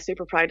everyone's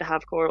super proud to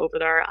have Cora over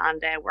there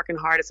and working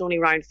hard. It's only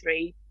round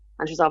 3,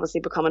 and she's obviously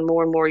becoming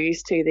more and more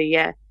used to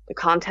the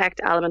contact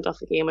element of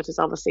the game, which is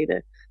obviously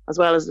as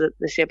well as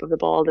the shape of the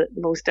ball, the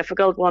most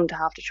difficult one to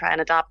have to try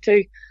and adapt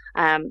to.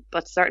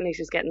 But certainly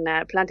she's getting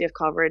plenty of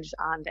coverage,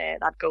 and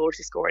that goal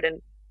she scored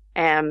in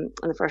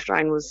the first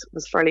round was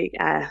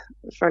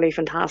fairly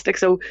fantastic.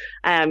 So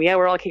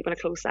we're all keeping a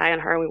close eye on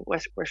her, and we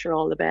wish her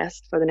all the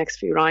best for the next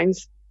few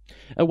rounds.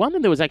 One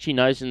thing that was actually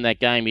noticed in that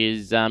game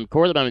is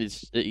Cora at the moment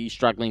is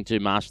struggling to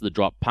master the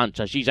drop punch.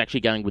 So she's actually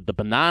going with the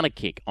banana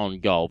kick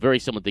on goal, very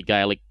similar to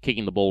Gaelic,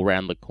 kicking the ball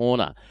around the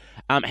corner.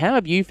 How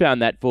have you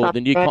found that for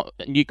the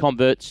new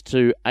converts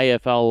to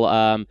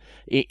AFL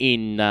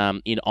in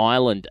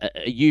Ireland? Are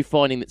you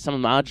finding that some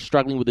of them are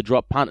struggling with the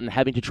drop punt and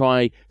having to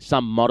try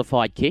some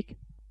modified kick?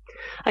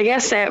 I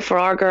guess for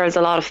our girls,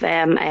 a lot of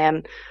them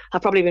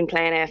have probably been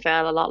playing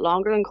AFL a lot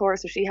longer than Cora,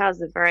 so she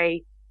has a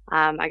very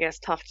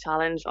tough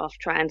challenge of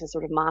trying to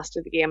sort of master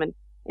the game in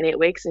 8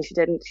 weeks, and she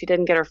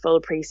didn't get her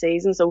full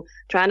pre-season. So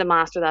trying to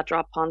master that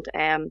drop punt,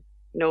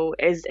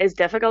 is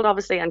difficult,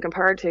 obviously, and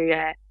compared to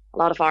a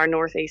lot of our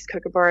northeast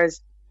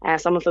Kookaburras,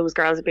 some of those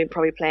girls have been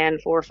probably playing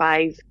 4 or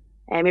 5,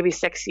 maybe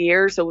 6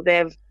 years. So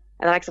they've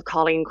the likes of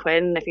Colleen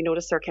Quinn. If you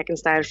notice her kicking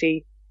style,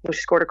 she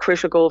scored a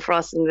crucial goal for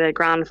us in the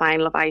grand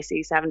final of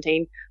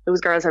IC17. Those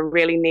girls have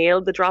really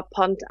nailed the drop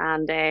punt,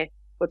 and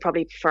would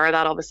probably prefer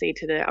that, obviously,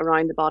 to the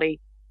around the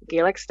body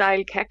Gaelic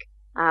style kick.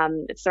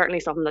 It's certainly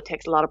something that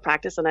takes a lot of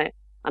practice, and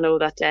I know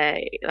that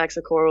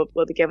Alexa Cora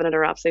will be giving it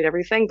her absolute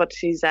everything, but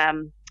she's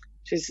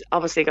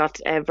obviously got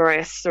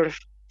various sort of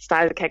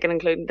styles of kicking,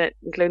 including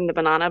the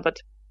banana, but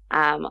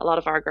a lot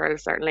of our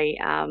girls certainly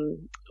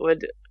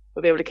would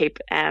be able to keep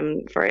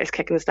various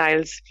kicking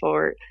styles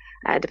for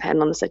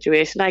depending on the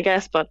situation, I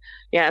guess. But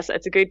yes,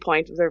 it's a good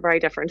point. They're very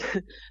different,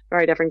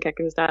 very different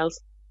kicking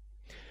styles.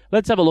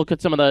 Let's have a look at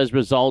some of those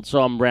results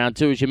from round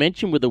 2. As you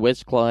mentioned with the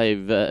West Clare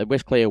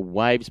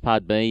Waves,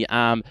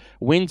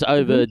 wins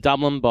over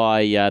Dublin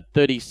by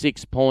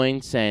 36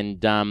 points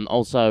and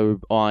also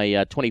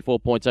by 24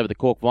 points over the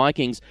Cork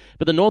Vikings.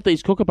 But the North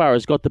East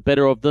Kookaburras got the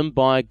better of them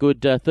by a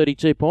good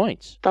 32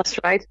 points. That's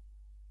right.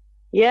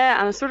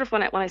 Yeah, and sort of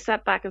when I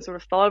sat back and sort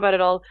of thought about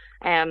it all,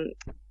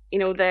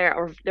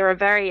 they're a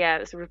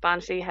very sort of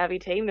Banshee heavy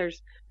team.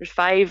 There's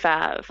five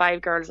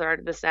girls out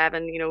of the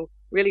 7,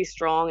 really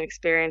strong,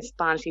 experienced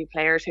Banshee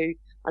players who,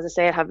 as I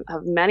said, have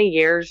many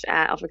years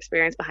of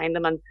experience behind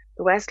them. And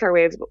the West Clare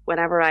Waves,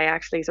 whenever I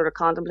actually sort of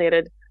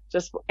contemplated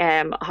just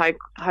how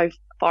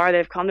far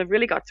they've come, they've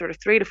really got sort of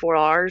 3 to 4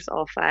 hours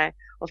of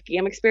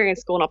game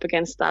experience going up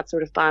against that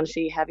sort of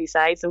Banshee heavy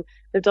side. So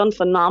they've done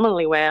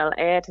phenomenally well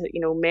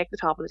to make the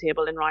top of the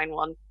table in round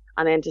 1,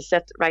 and then to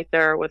sit right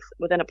there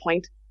within a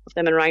point of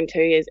them in round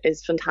 2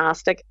 is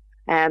fantastic.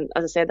 As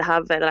I said, they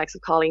have the likes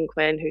of Colleen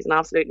Quinn, who's an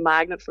absolute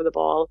magnet for the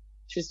ball.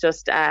 She's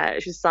just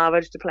she's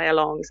savage to play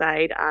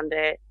alongside, and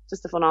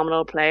just a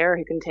phenomenal player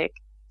who can take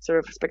sort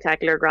of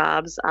spectacular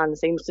grabs and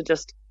seems to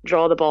just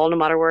draw the ball no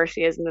matter where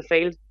she is in the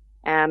field.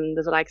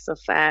 There's the likes of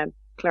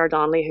Claire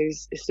Donnelly,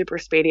 who's super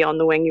speedy on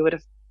the wing. You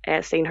would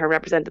have seen her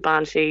represent the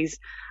Banshees.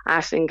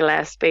 Aisling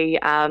Gillespie,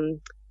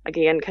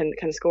 again,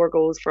 can score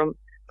goals from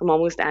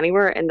almost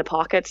anywhere in the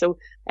pocket. So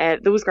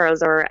those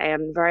girls are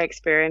very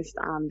experienced,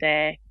 and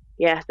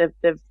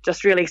they've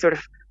just really sort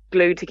of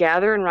glued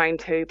together in round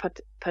 2, put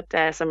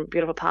some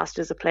beautiful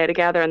passages of play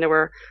together, and they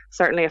were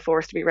certainly a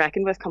force to be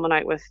reckoned with, coming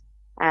out with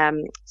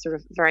sort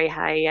of very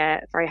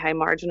high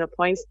margin of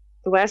points.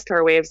 The West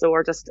Clare Waves, though,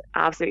 are just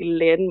absolutely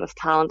laden with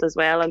talent as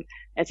well, and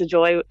it's a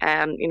joy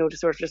to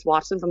sort of just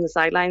watch them from the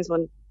sidelines.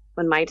 When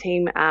my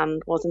team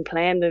wasn't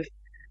playing,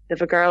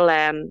 they've a girl,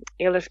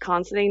 Eilish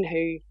Considine,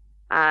 who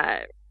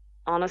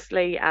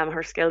honestly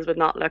her skills would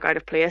not look out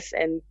of place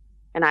in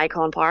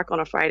Icon Park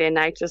on a Friday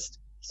night. Just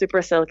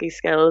super silky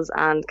skills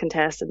and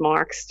contested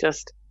marks,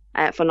 just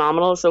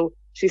phenomenal. So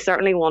she's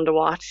certainly one to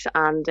watch,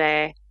 and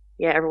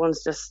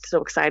everyone's just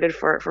so excited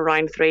for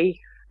round 3.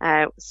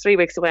 It's 3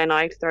 weeks away now,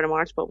 3rd of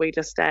March, but we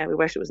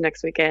wish it was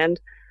next weekend.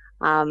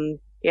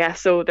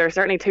 So there are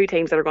certainly 2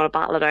 teams that are going to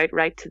battle it out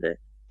right to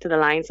the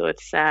line. So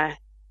it's going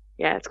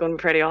to be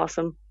pretty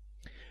awesome.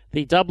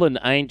 The Dublin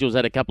Angels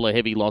had a couple of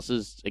heavy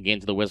losses again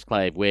to the West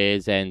Clare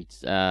Wares, and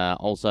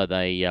also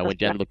they went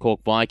down to the Cork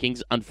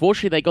Vikings.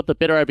 Unfortunately, they got the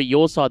better over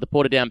your side, the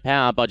Portadown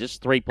Power, by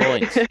just 3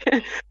 points.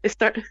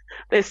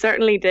 They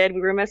certainly did.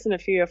 We were missing a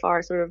few of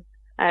our sort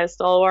of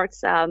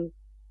stalwarts.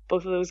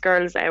 Both of those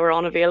girls were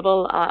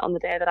unavailable on the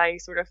day that I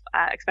sort of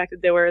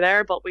expected they were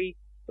there, but we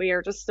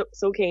are just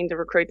so keen to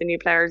recruit the new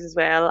players as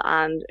well,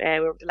 and we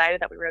were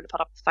delighted that we were able to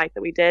put up the fight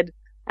that we did.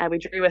 We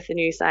drew with the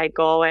new side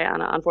Galway,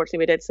 and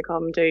unfortunately we did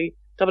succumb to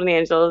Dublin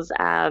Angels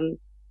and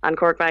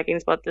Cork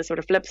Vikings. But the sort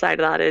of flip side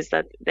of that is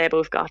that they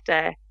both got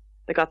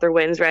their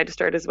wins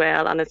registered as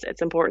well, and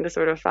it's important to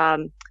sort of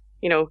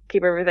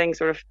keep everything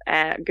sort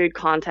of good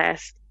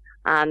contest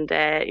and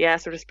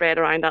sort of spread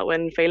around that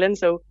win feeling.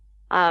 So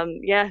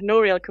no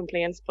real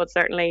complaints, but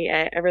certainly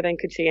everything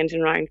could change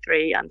in round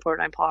 3, and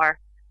Portadown Power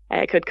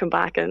could come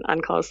back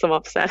and cause some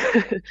upset.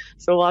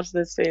 So watch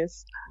this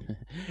space.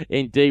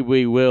 Indeed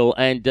we will.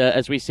 And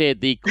as we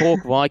said, the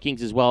Cork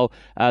Vikings as well,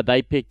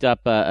 they picked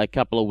up a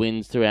couple of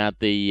wins throughout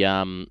the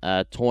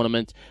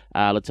tournament.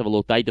 Let's have a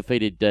look. They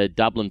defeated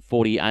Dublin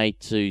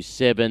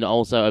 48-7,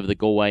 also over the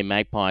Galway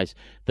Magpies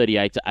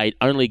 38-8,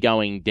 only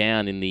going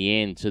down in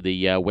the end to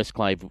the West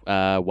Clare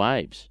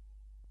Waves.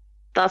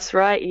 That's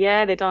right.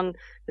 Yeah, they've done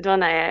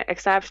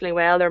exceptionally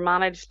well. They're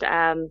managed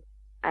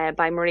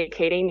by Marie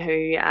Keating,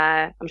 who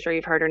I'm sure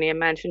you've heard her name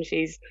mentioned.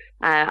 She's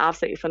an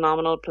absolutely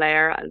phenomenal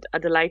player and a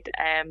delight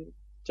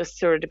just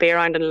sort of to be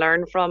around and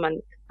learn from.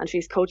 And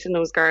she's coaching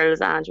those girls,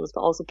 and she was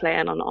also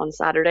playing on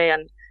Saturday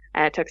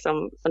and took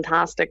some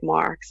fantastic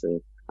marks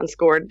and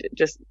scored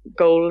just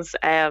goals,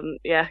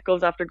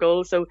 goals after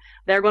goals. So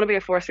they're going to be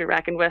a force to be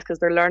reckoned with, because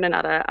they're learning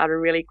at a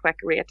really quick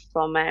rate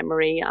from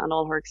Marie and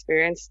all her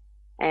experience,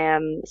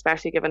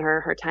 especially given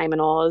her time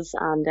in Oz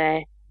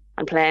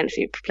and playing.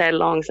 She played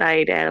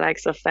alongside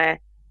likes of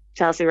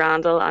Chelsea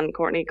Randall and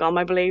Courtney Gum,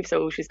 I believe.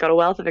 So she's got a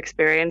wealth of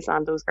experience,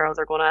 and those girls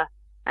are going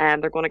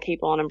to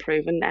keep on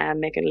improving and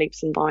making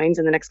leaps and bounds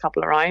in the next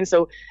couple of rounds.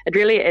 So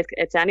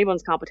it's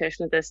anyone's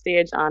competition at this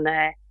stage, and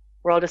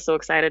we're all just so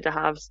excited to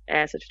have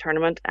such a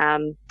tournament,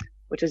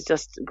 which is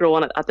just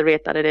growing at the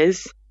rate that it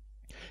is.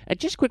 And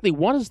just quickly,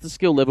 what has the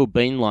skill level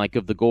been like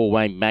of the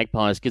Galway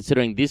Magpies,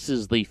 considering this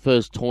is the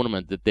first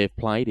tournament that they've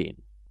played in?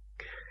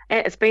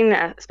 It's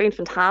been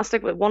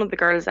fantastic. One of the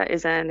girls that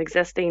is an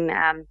existing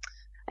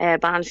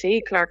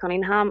Banshee, Claire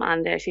Cunningham,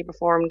 and she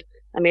performed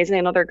amazingly.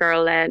 Another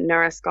girl,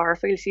 Nora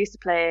Scarfield, she used to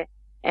play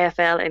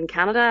AFL in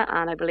Canada,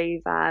 and I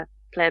believe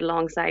played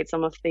alongside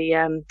some of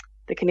the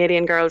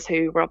Canadian girls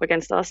who were up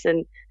against us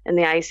in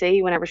the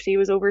IC whenever she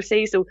was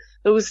overseas. So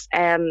those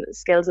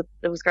skills that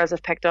those girls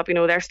have picked up,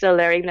 they're still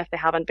there, even if they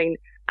haven't been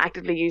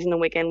actively using them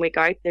week in, week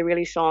out. They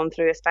really shone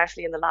through,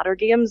 especially in the latter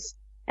games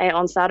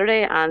on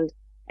Saturday. And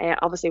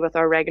obviously with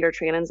our regular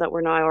trainings that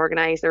we're now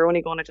organised, they're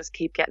only going to just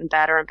keep getting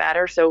better and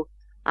better. So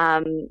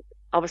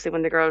obviously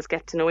when the girls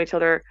get to know each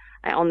other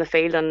on the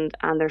field and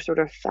their sort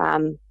of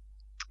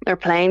their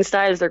playing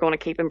styles, they're going to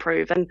keep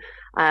improving.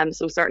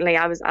 So certainly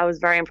I was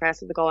very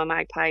impressed with the Galway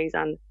Magpies,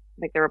 and I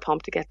think they were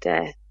pumped to get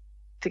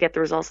the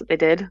results that they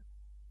did.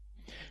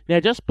 Now,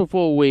 just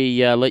before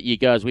we let you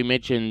go, as we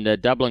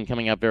mentioned Dublin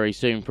coming up very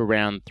soon for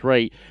round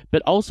 3,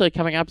 but also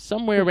coming up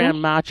somewhere around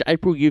March,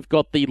 April, you've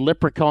got the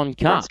Leprechaun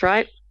Cup. That's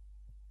right.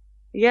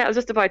 Yeah, I was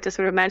just about to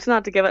sort of mention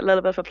that, to give it a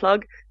little bit of a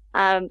plug.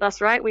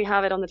 That's right, we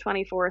have it on the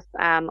 24th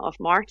of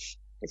March.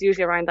 It's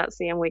usually around that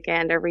same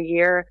weekend every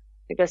year.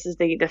 I think this is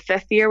the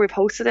 5th year we've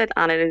hosted it,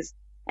 and it is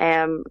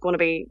going to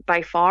be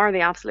by far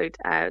the absolute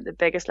the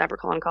biggest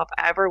Leprechaun Cup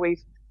ever.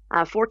 We've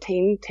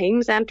 14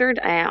 teams entered,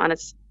 and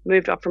it's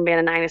moved up from being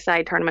a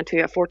 9-a-side tournament to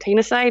a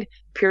 14-a-side,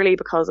 purely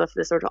because of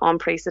the sort of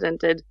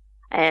unprecedented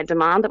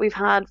demand that we've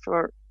had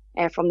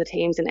from the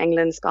teams in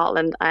England,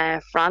 Scotland,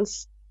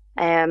 France,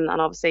 and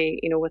obviously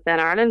within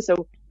Ireland.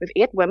 So we've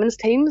 8 women's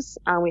teams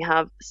and we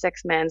have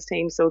 6 men's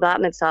teams. So that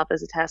in itself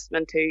is a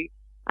testament to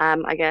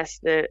I guess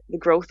the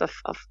growth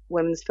of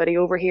women's footy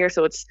over here.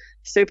 So it's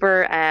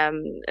super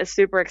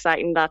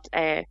exciting that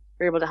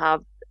we're able to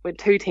have with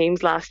 2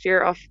 teams last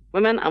year of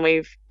women, and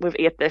we've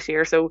 8 this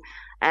year. So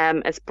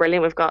it's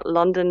brilliant. We've got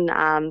London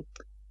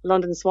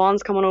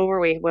Swans coming over.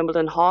 We have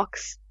Wimbledon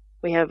Hawks.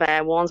 We have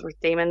Wandsworth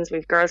Demons. We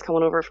have girls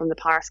coming over from the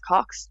Paris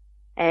Cocks,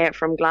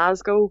 from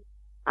Glasgow,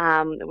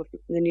 with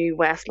the new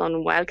West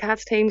London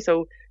Wildcats team.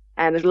 So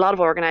there's a lot of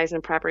organising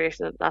and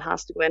preparation that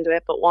has to go into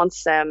it. But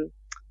once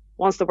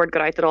the word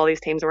got out that all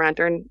these teams are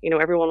entering,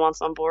 everyone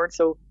wants on board.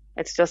 So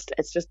it's just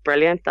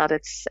brilliant that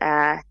it's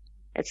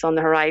on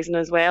the horizon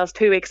as well. It's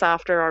 2 weeks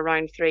after our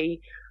round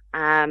 3,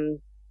 and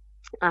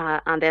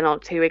then on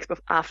 2 weeks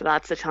after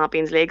that's the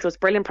Champions League. So it's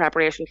brilliant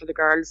preparation for the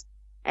girls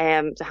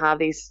to have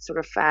these sort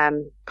of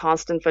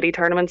constant footy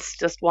tournaments,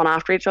 just one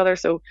after each other.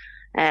 So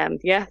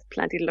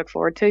plenty to look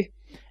forward to.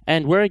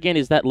 And where again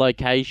is that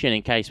location,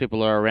 in case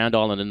people are around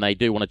Ireland and they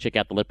do want to check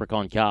out the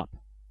Leprechaun Cup?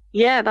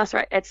 Yeah, that's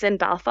right. It's in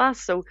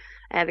Belfast, so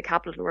the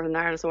capital of Northern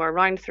Ireland. So our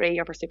round 3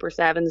 of our Super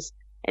Sevens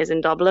is in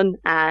Dublin,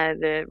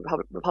 the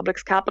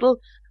Republic's capital,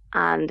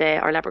 and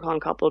our Leprechaun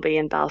Cup will be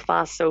in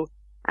Belfast. So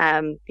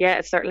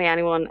it's certainly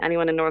anyone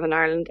in Northern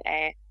Ireland,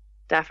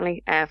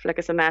 definitely flick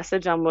us a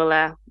message and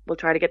we'll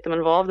try to get them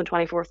involved. On the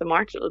 24th of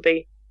March, it'll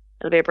be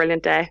a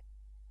brilliant day.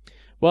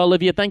 Well,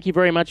 Olivia, thank you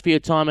very much for your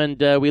time,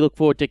 and we look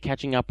forward to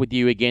catching up with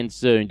you again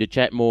soon to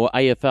chat more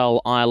AFL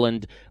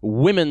Ireland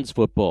women's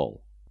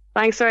football.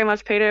 Thanks very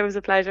much, Peter. It was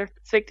a pleasure.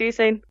 Speak to you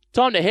soon.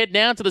 Time to head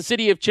now to the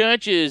city of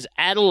Churches,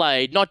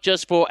 Adelaide, not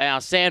just for our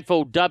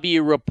Sandford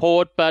W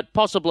report, but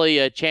possibly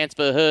a chance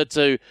for her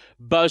to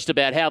boast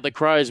about how the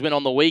Crows went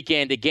on the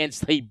weekend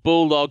against the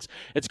Bulldogs.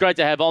 It's great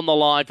to have on the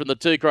line from the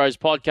Two Crows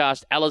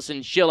podcast,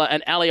 Alison Schiller.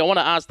 And Ali, I want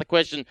to ask the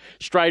question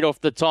straight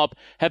off the top.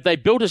 Have they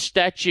built a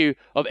statue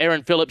of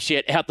Erin Phillips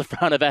yet out the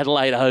front of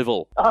Adelaide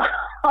Oval? Oh,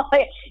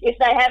 if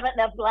they haven't,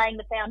 they're laying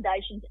the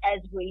foundations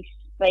as we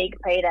speak,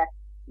 Peter.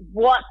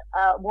 What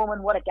a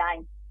woman, what a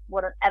game.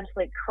 What an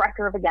absolute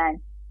cracker of a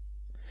game.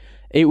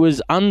 It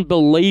was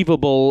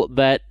unbelievable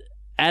that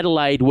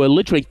Adelaide were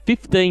literally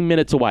 15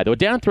 minutes away. They were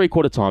down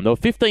three-quarter time. They were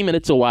 15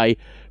 minutes away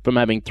from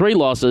having 3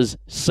 losses,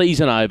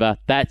 season over.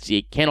 That's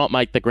it. Cannot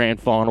make the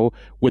grand final.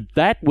 With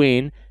that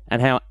win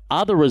and how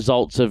other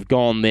results have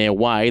gone their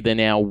way, they're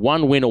now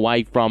 1 win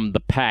away from the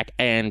pack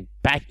and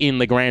back in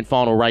the grand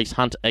final race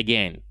hunt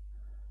again.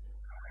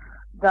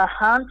 The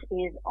hunt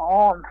is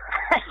on.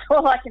 That's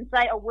all I can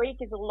say. A week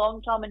is a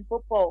long time in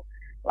football.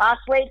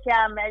 Last week,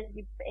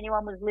 if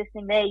anyone was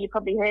listening there, you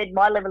probably heard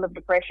my level of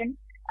depression.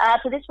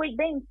 So this week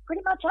being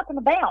pretty much up and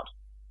about.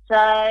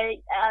 So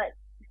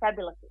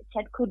fabulous.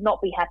 Could not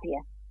be happier.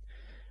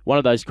 One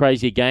of those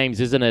crazy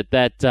games, isn't it,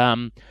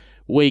 that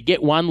we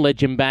get one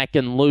legend back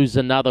and lose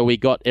another. We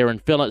got Erin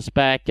Phillips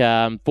back,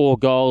 4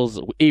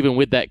 goals, even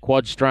with that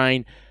quad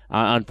strain.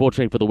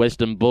 Unfortunately for the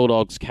Western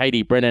Bulldogs,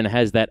 Katie Brennan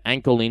has that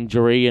ankle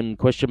injury and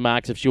question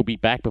marks if she'll be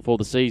back before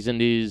the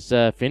season is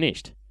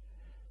finished.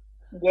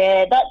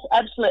 Yeah, that's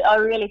absolutely. I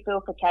really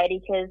feel for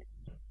Katie because,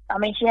 I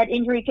mean, she had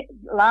injury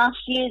last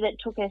year that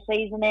took her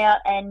season out,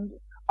 and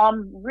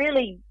I'm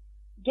really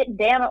getting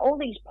down on all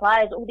these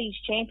players, all these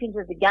champions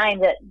of the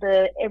game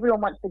that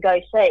everyone wants to go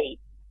see,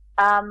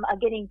 are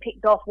getting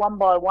picked off one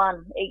by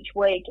one each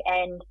week,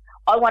 and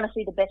I want to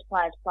see the best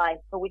players play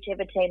for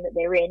whichever team that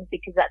they're in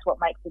because that's what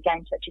makes the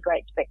game such a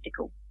great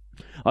spectacle.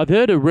 I've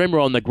heard a rumour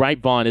on the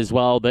grapevine as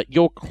well that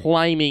you're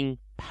claiming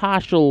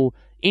partial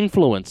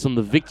influence on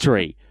the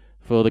victory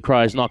for the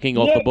Crows knocking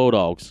off the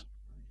Bulldogs.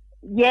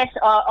 Yes,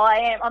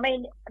 I am. I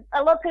mean,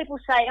 a lot of people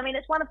say, I mean,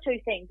 it's one of 2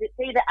 things. It's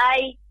either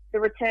A, the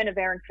return of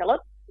Erin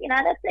Phillips,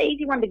 that's the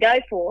easy one to go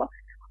for,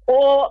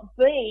 or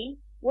B,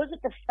 was it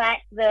the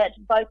fact that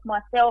both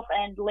myself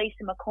and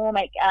Lisa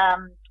McCormick,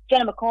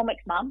 Jenna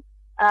McCormick's mum,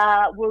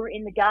 were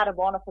in the Guard of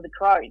Honour for the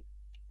Crows.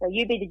 So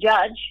you be the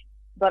judge,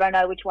 but I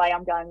know which way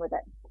I'm going with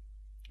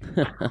it.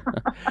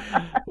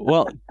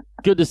 Well,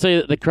 good to see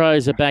that the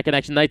Crows are back in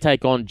action. They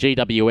take on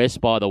GWS,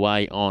 by the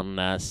way,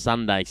 on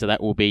Sunday, so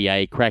that will be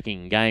a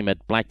cracking game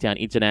at Blacktown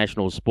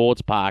International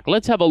Sports Park.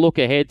 Let's have a look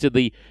ahead to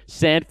the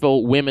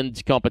Sandford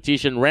women's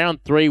competition.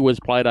 Round 3 was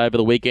played over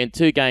the weekend,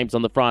 2 games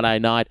on the Friday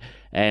night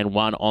and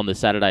 1 on the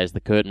Saturday as the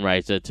curtain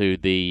raiser to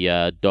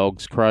the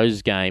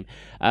Dogs-Crows game.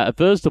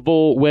 First of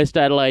all, West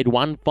Adelaide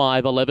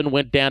 1-5-11,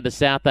 went down to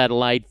South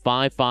Adelaide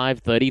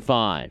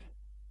 5-5-35.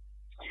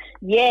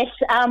 Yes,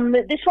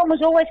 this one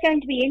was always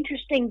going to be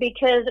interesting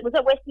because it was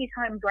at Westie's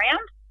home ground,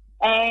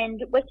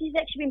 and Westie's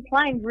actually been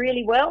playing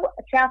really well.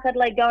 South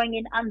Adelaide going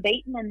in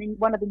unbeaten, and then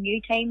one of the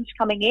new teams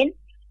coming in,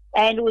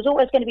 and it was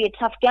always going to be a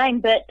tough game.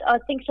 But I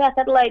think South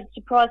Adelaide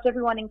surprised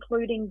everyone,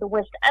 including the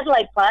West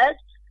Adelaide players,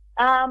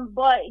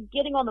 by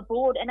getting on the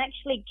board and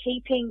actually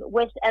keeping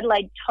West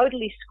Adelaide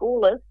totally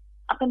scoreless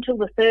up until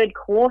the third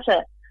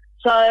quarter.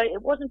 So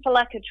it wasn't for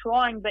lack of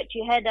trying, but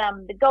you had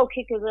the goal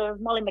kickers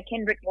of Molly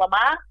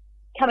McKendrick-Lamar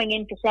coming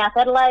in for South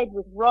Adelaide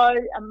with Rowe,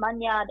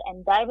 Munyard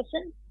and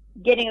Davison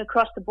getting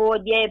across the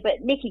board,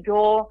 but Nikki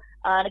Gore,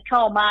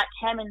 Nicole Mark,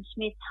 Hammond,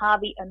 Smith,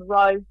 Harvey and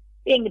Rowe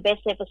being the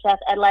best there for South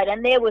Adelaide.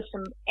 And there was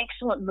some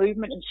excellent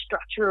movement and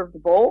structure of the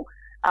ball.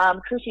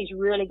 Chrissy's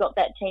really got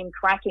that team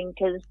cracking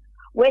because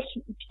West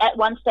at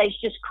one stage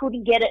just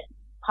couldn't get it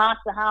past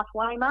the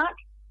halfway mark.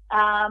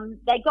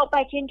 They got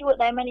back into it.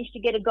 They managed to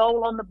get a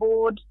goal on the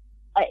board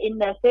in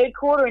the third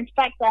quarter. In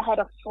fact, they had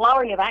a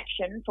flurry of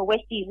action for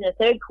Westies in the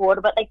third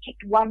quarter, but they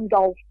kicked 1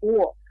 goal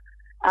for.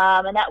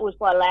 And that was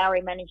why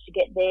Lowry managed to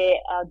get their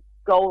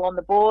goal on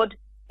the board.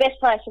 Best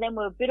players for them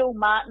were Biddle,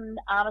 Martin,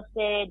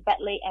 Armistead,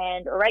 Batley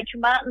and Rachel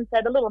Martin. So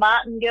the little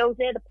Martin girls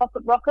there, the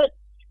pocket rocket,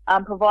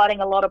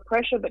 providing a lot of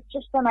pressure, but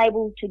just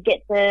unable to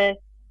get the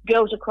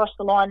girls across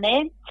the line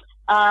there.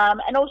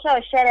 And also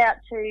a shout out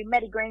to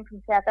Maddie Green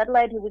from South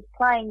Adelaide, who was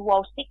playing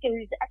while sick,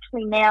 who's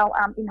actually now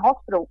in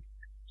hospital.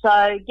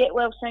 So get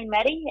well soon,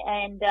 Maddie,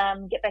 and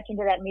get back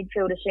into that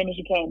midfield as soon as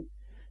you can.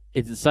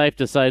 It's safe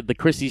to say the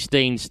Chrissy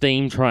Steen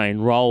steam train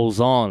rolls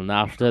on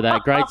after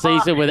that great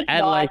season with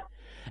Adelaide.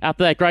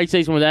 After that great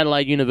season with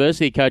Adelaide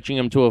University, coaching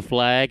them to a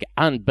flag,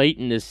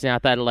 unbeaten as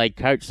South Adelaide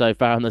coach so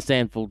far in the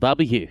Sandford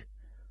W.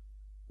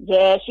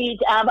 Yeah, she's.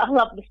 I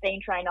love the steam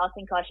train. I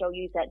think I shall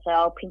use that, so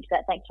I'll pinch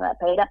that. Thanks for that,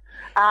 Peter.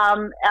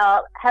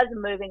 Has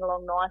them moving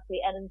along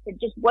nicely, and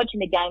just watching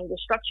the game, the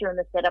structure and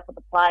the setup of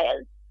the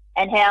players,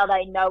 and how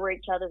they know where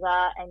each other's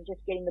are, and just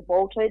getting the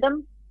ball to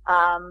them.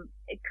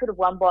 It could have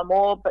won by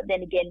more, but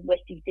then again,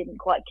 Westies didn't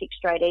quite kick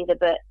straight either.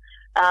 But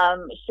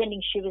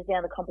sending shivers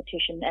down the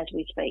competition as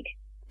we speak.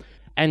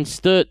 And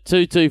Sturt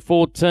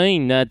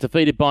 2-2-14,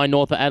 defeated by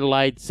North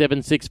Adelaide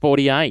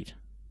 7-6-48.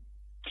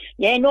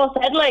 Yeah, North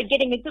Adelaide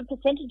getting a good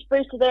percentage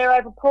booster there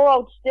over poor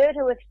old Sturt,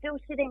 who are still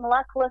sitting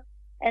luckless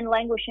and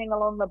languishing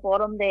along the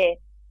bottom there.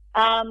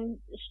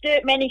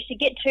 Sturt managed to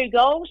get 2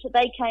 goals.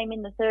 They came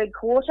in the third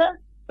quarter,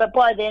 but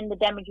by then the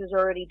damage was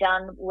already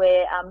done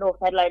where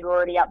North Adelaide were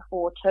already up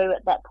 4-2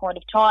 at that point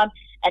of time,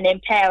 and then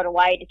powered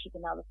away to kick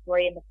another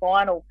 3 in the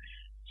final.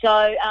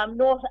 So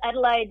North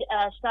Adelaide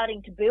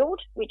starting to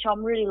build, which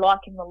I'm really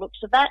liking the looks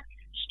of that.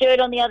 Sturt,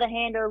 on the other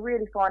hand, are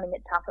really finding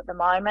it tough at the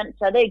moment.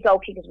 So their goal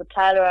kickers were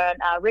Taylor and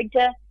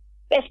Rigter.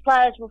 Best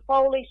players were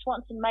Foley,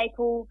 Swanson,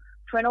 Maple,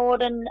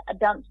 Trenorden,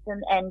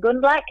 Dunstan and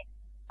Gunblack.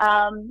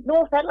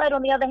 North Adelaide,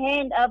 on the other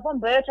hand,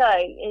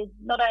 Bomberto is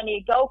not only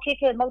a goal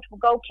kicker, multiple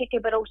goal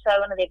kicker, but also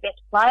one of their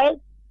best players.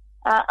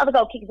 Other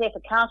goal kickers there for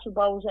Castle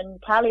Bowles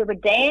and Talia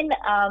Redan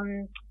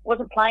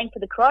wasn't playing for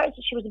the Crows.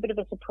 She was a bit of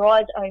a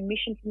surprise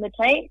omission from the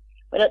team.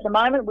 But at the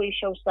moment, we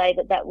shall say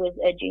that was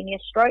a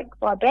genius stroke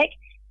by Beck.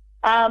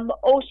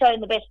 Also in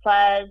the best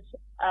players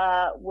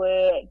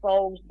were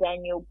Bowles,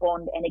 Daniel,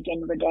 Bond, and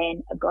again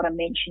Redan. I've got to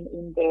mention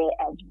in there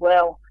as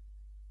well.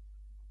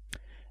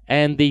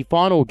 And the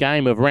final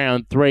game of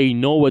round 3,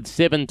 Norwood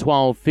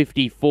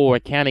 7-12-54,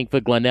 accounting for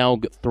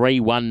Glenelg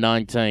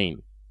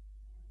 3-1-19.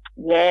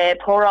 Yeah,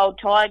 poor old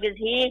Tigers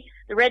here.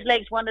 The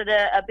Redlegs wanted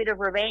a bit of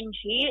revenge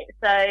here,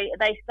 so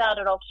they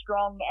started off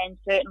strong and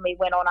certainly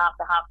went on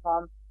after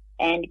half-time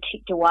and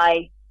kicked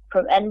away.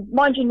 And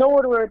mind you,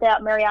 Norwood were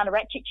without Mariana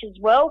Ratchich as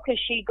well, because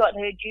she got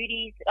her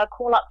duties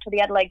call up to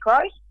the Adelaide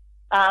Crows.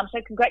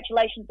 So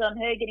congratulations on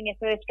her getting her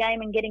first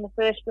game and getting the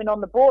first win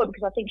on the board,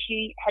 because I think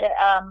she had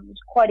was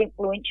quite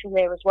influential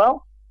there as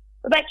well.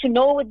 But back to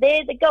Norwood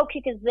there, the goal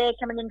kickers there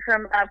coming in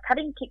from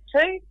Cutting, kick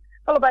 2,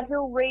 followed by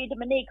Hill, Reid,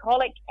 Monique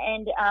Hollick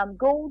and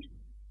Gould.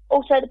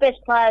 Also the best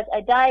players,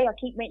 O'Day, I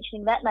keep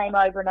mentioning that name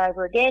over and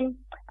over again,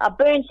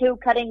 Burns, Hill,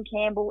 Cutting,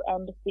 Campbell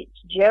and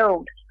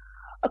Fitzgerald.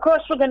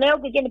 Across for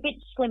Glenelg, again, a bit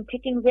slim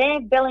pickings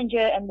there.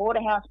 Bellinger and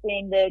Waterhouse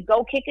being the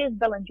goal kickers.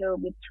 Bellinger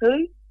with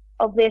 2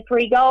 of their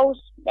 3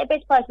 goals. Their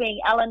best players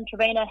being Allen,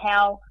 Trevina,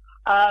 Howe,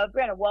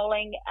 Brenna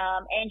Walling,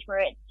 Ange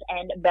Moretz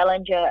and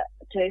Bellinger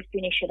to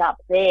finish it up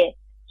there.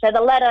 So the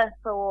ladder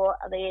for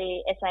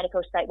the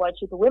SANFL Statewide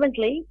Super Women's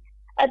League.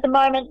 At the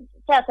moment,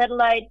 South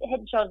Adelaide head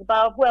and shoulders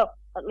above, well,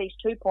 at least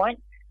 2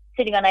 points,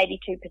 sitting on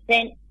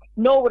 82%.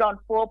 Norwood on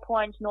 4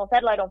 points, North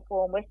Adelaide on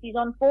 4 and Westies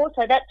on 4.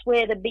 So that's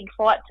where the big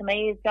fight to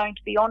me is going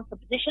to be on for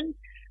position.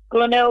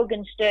 Glenelg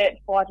and Sturt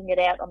fighting it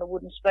out on the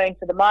wooden spoon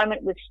for the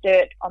moment, with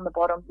Sturt on the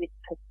bottom with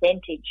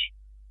percentage.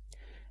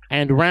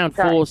 And round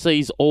 4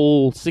 sees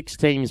all 6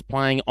 teams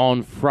playing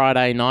on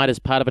Friday night as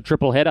part of a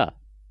triple header.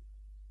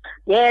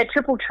 Yeah,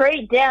 triple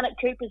treat down at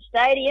Cooper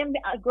Stadium.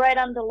 Great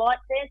under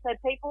lights there.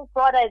 So people,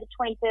 Friday the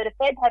 23rd of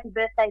Feb, happy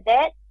birthday,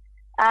 Dad.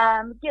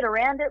 Get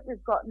around it.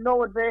 We've got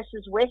Norwood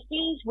versus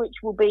Westies, which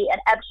will be an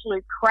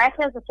absolute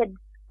cracker. As I said,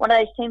 one of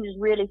those teams is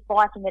really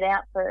fighting it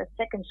out for a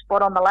second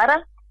spot on the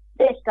ladder.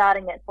 They're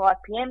starting at 5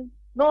 p.m.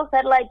 North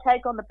Adelaide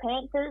take on the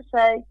Panthers.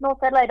 So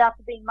North Adelaide,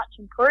 after being much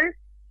improved,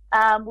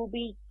 will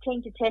be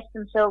keen to test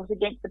themselves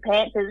against the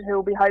Panthers, who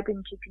will be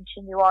hoping to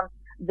continue on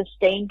the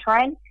steam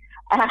train.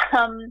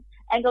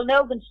 And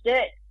Glenelg and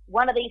Sturt,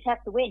 one of these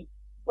have to win.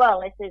 Well,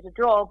 unless there's a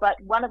draw, but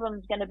one of them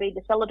is going to be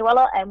the cellar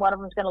dweller and one of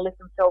them is going to lift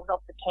themselves off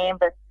the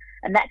canvas.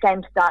 And that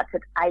game starts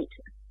at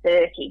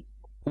 8:30.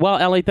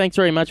 Well, Ali, thanks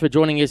very much for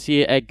joining us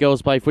here at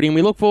Girls Play Footy, and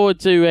we look forward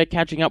to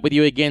catching up with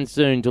you again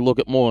soon to look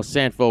at more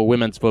SANFL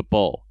women's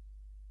football.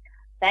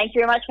 Thank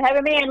you very much for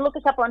having me, and look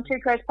us up on Two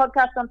Crows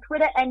Podcast on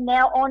Twitter and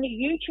now on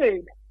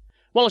YouTube.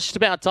 Well, it's just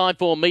about time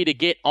for me to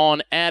get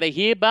on out of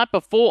here, but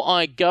before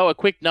I go, a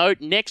quick note.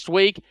 Next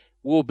week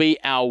will be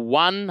our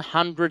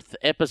 100th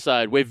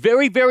episode. We're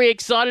very, very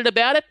excited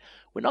about it.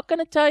 We're not going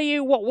to tell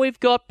you what we've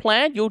got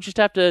planned. You'll just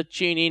have to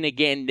tune in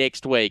again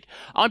next week.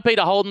 I'm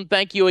Peter Holden.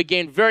 Thank you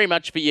again very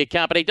much for your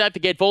company. Don't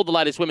forget, for all the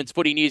latest women's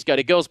footy news, go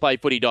to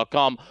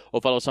girlsplayfooty.com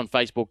or follow us on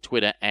Facebook,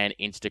 Twitter and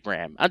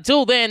Instagram.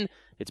 Until then,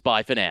 it's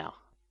bye for now.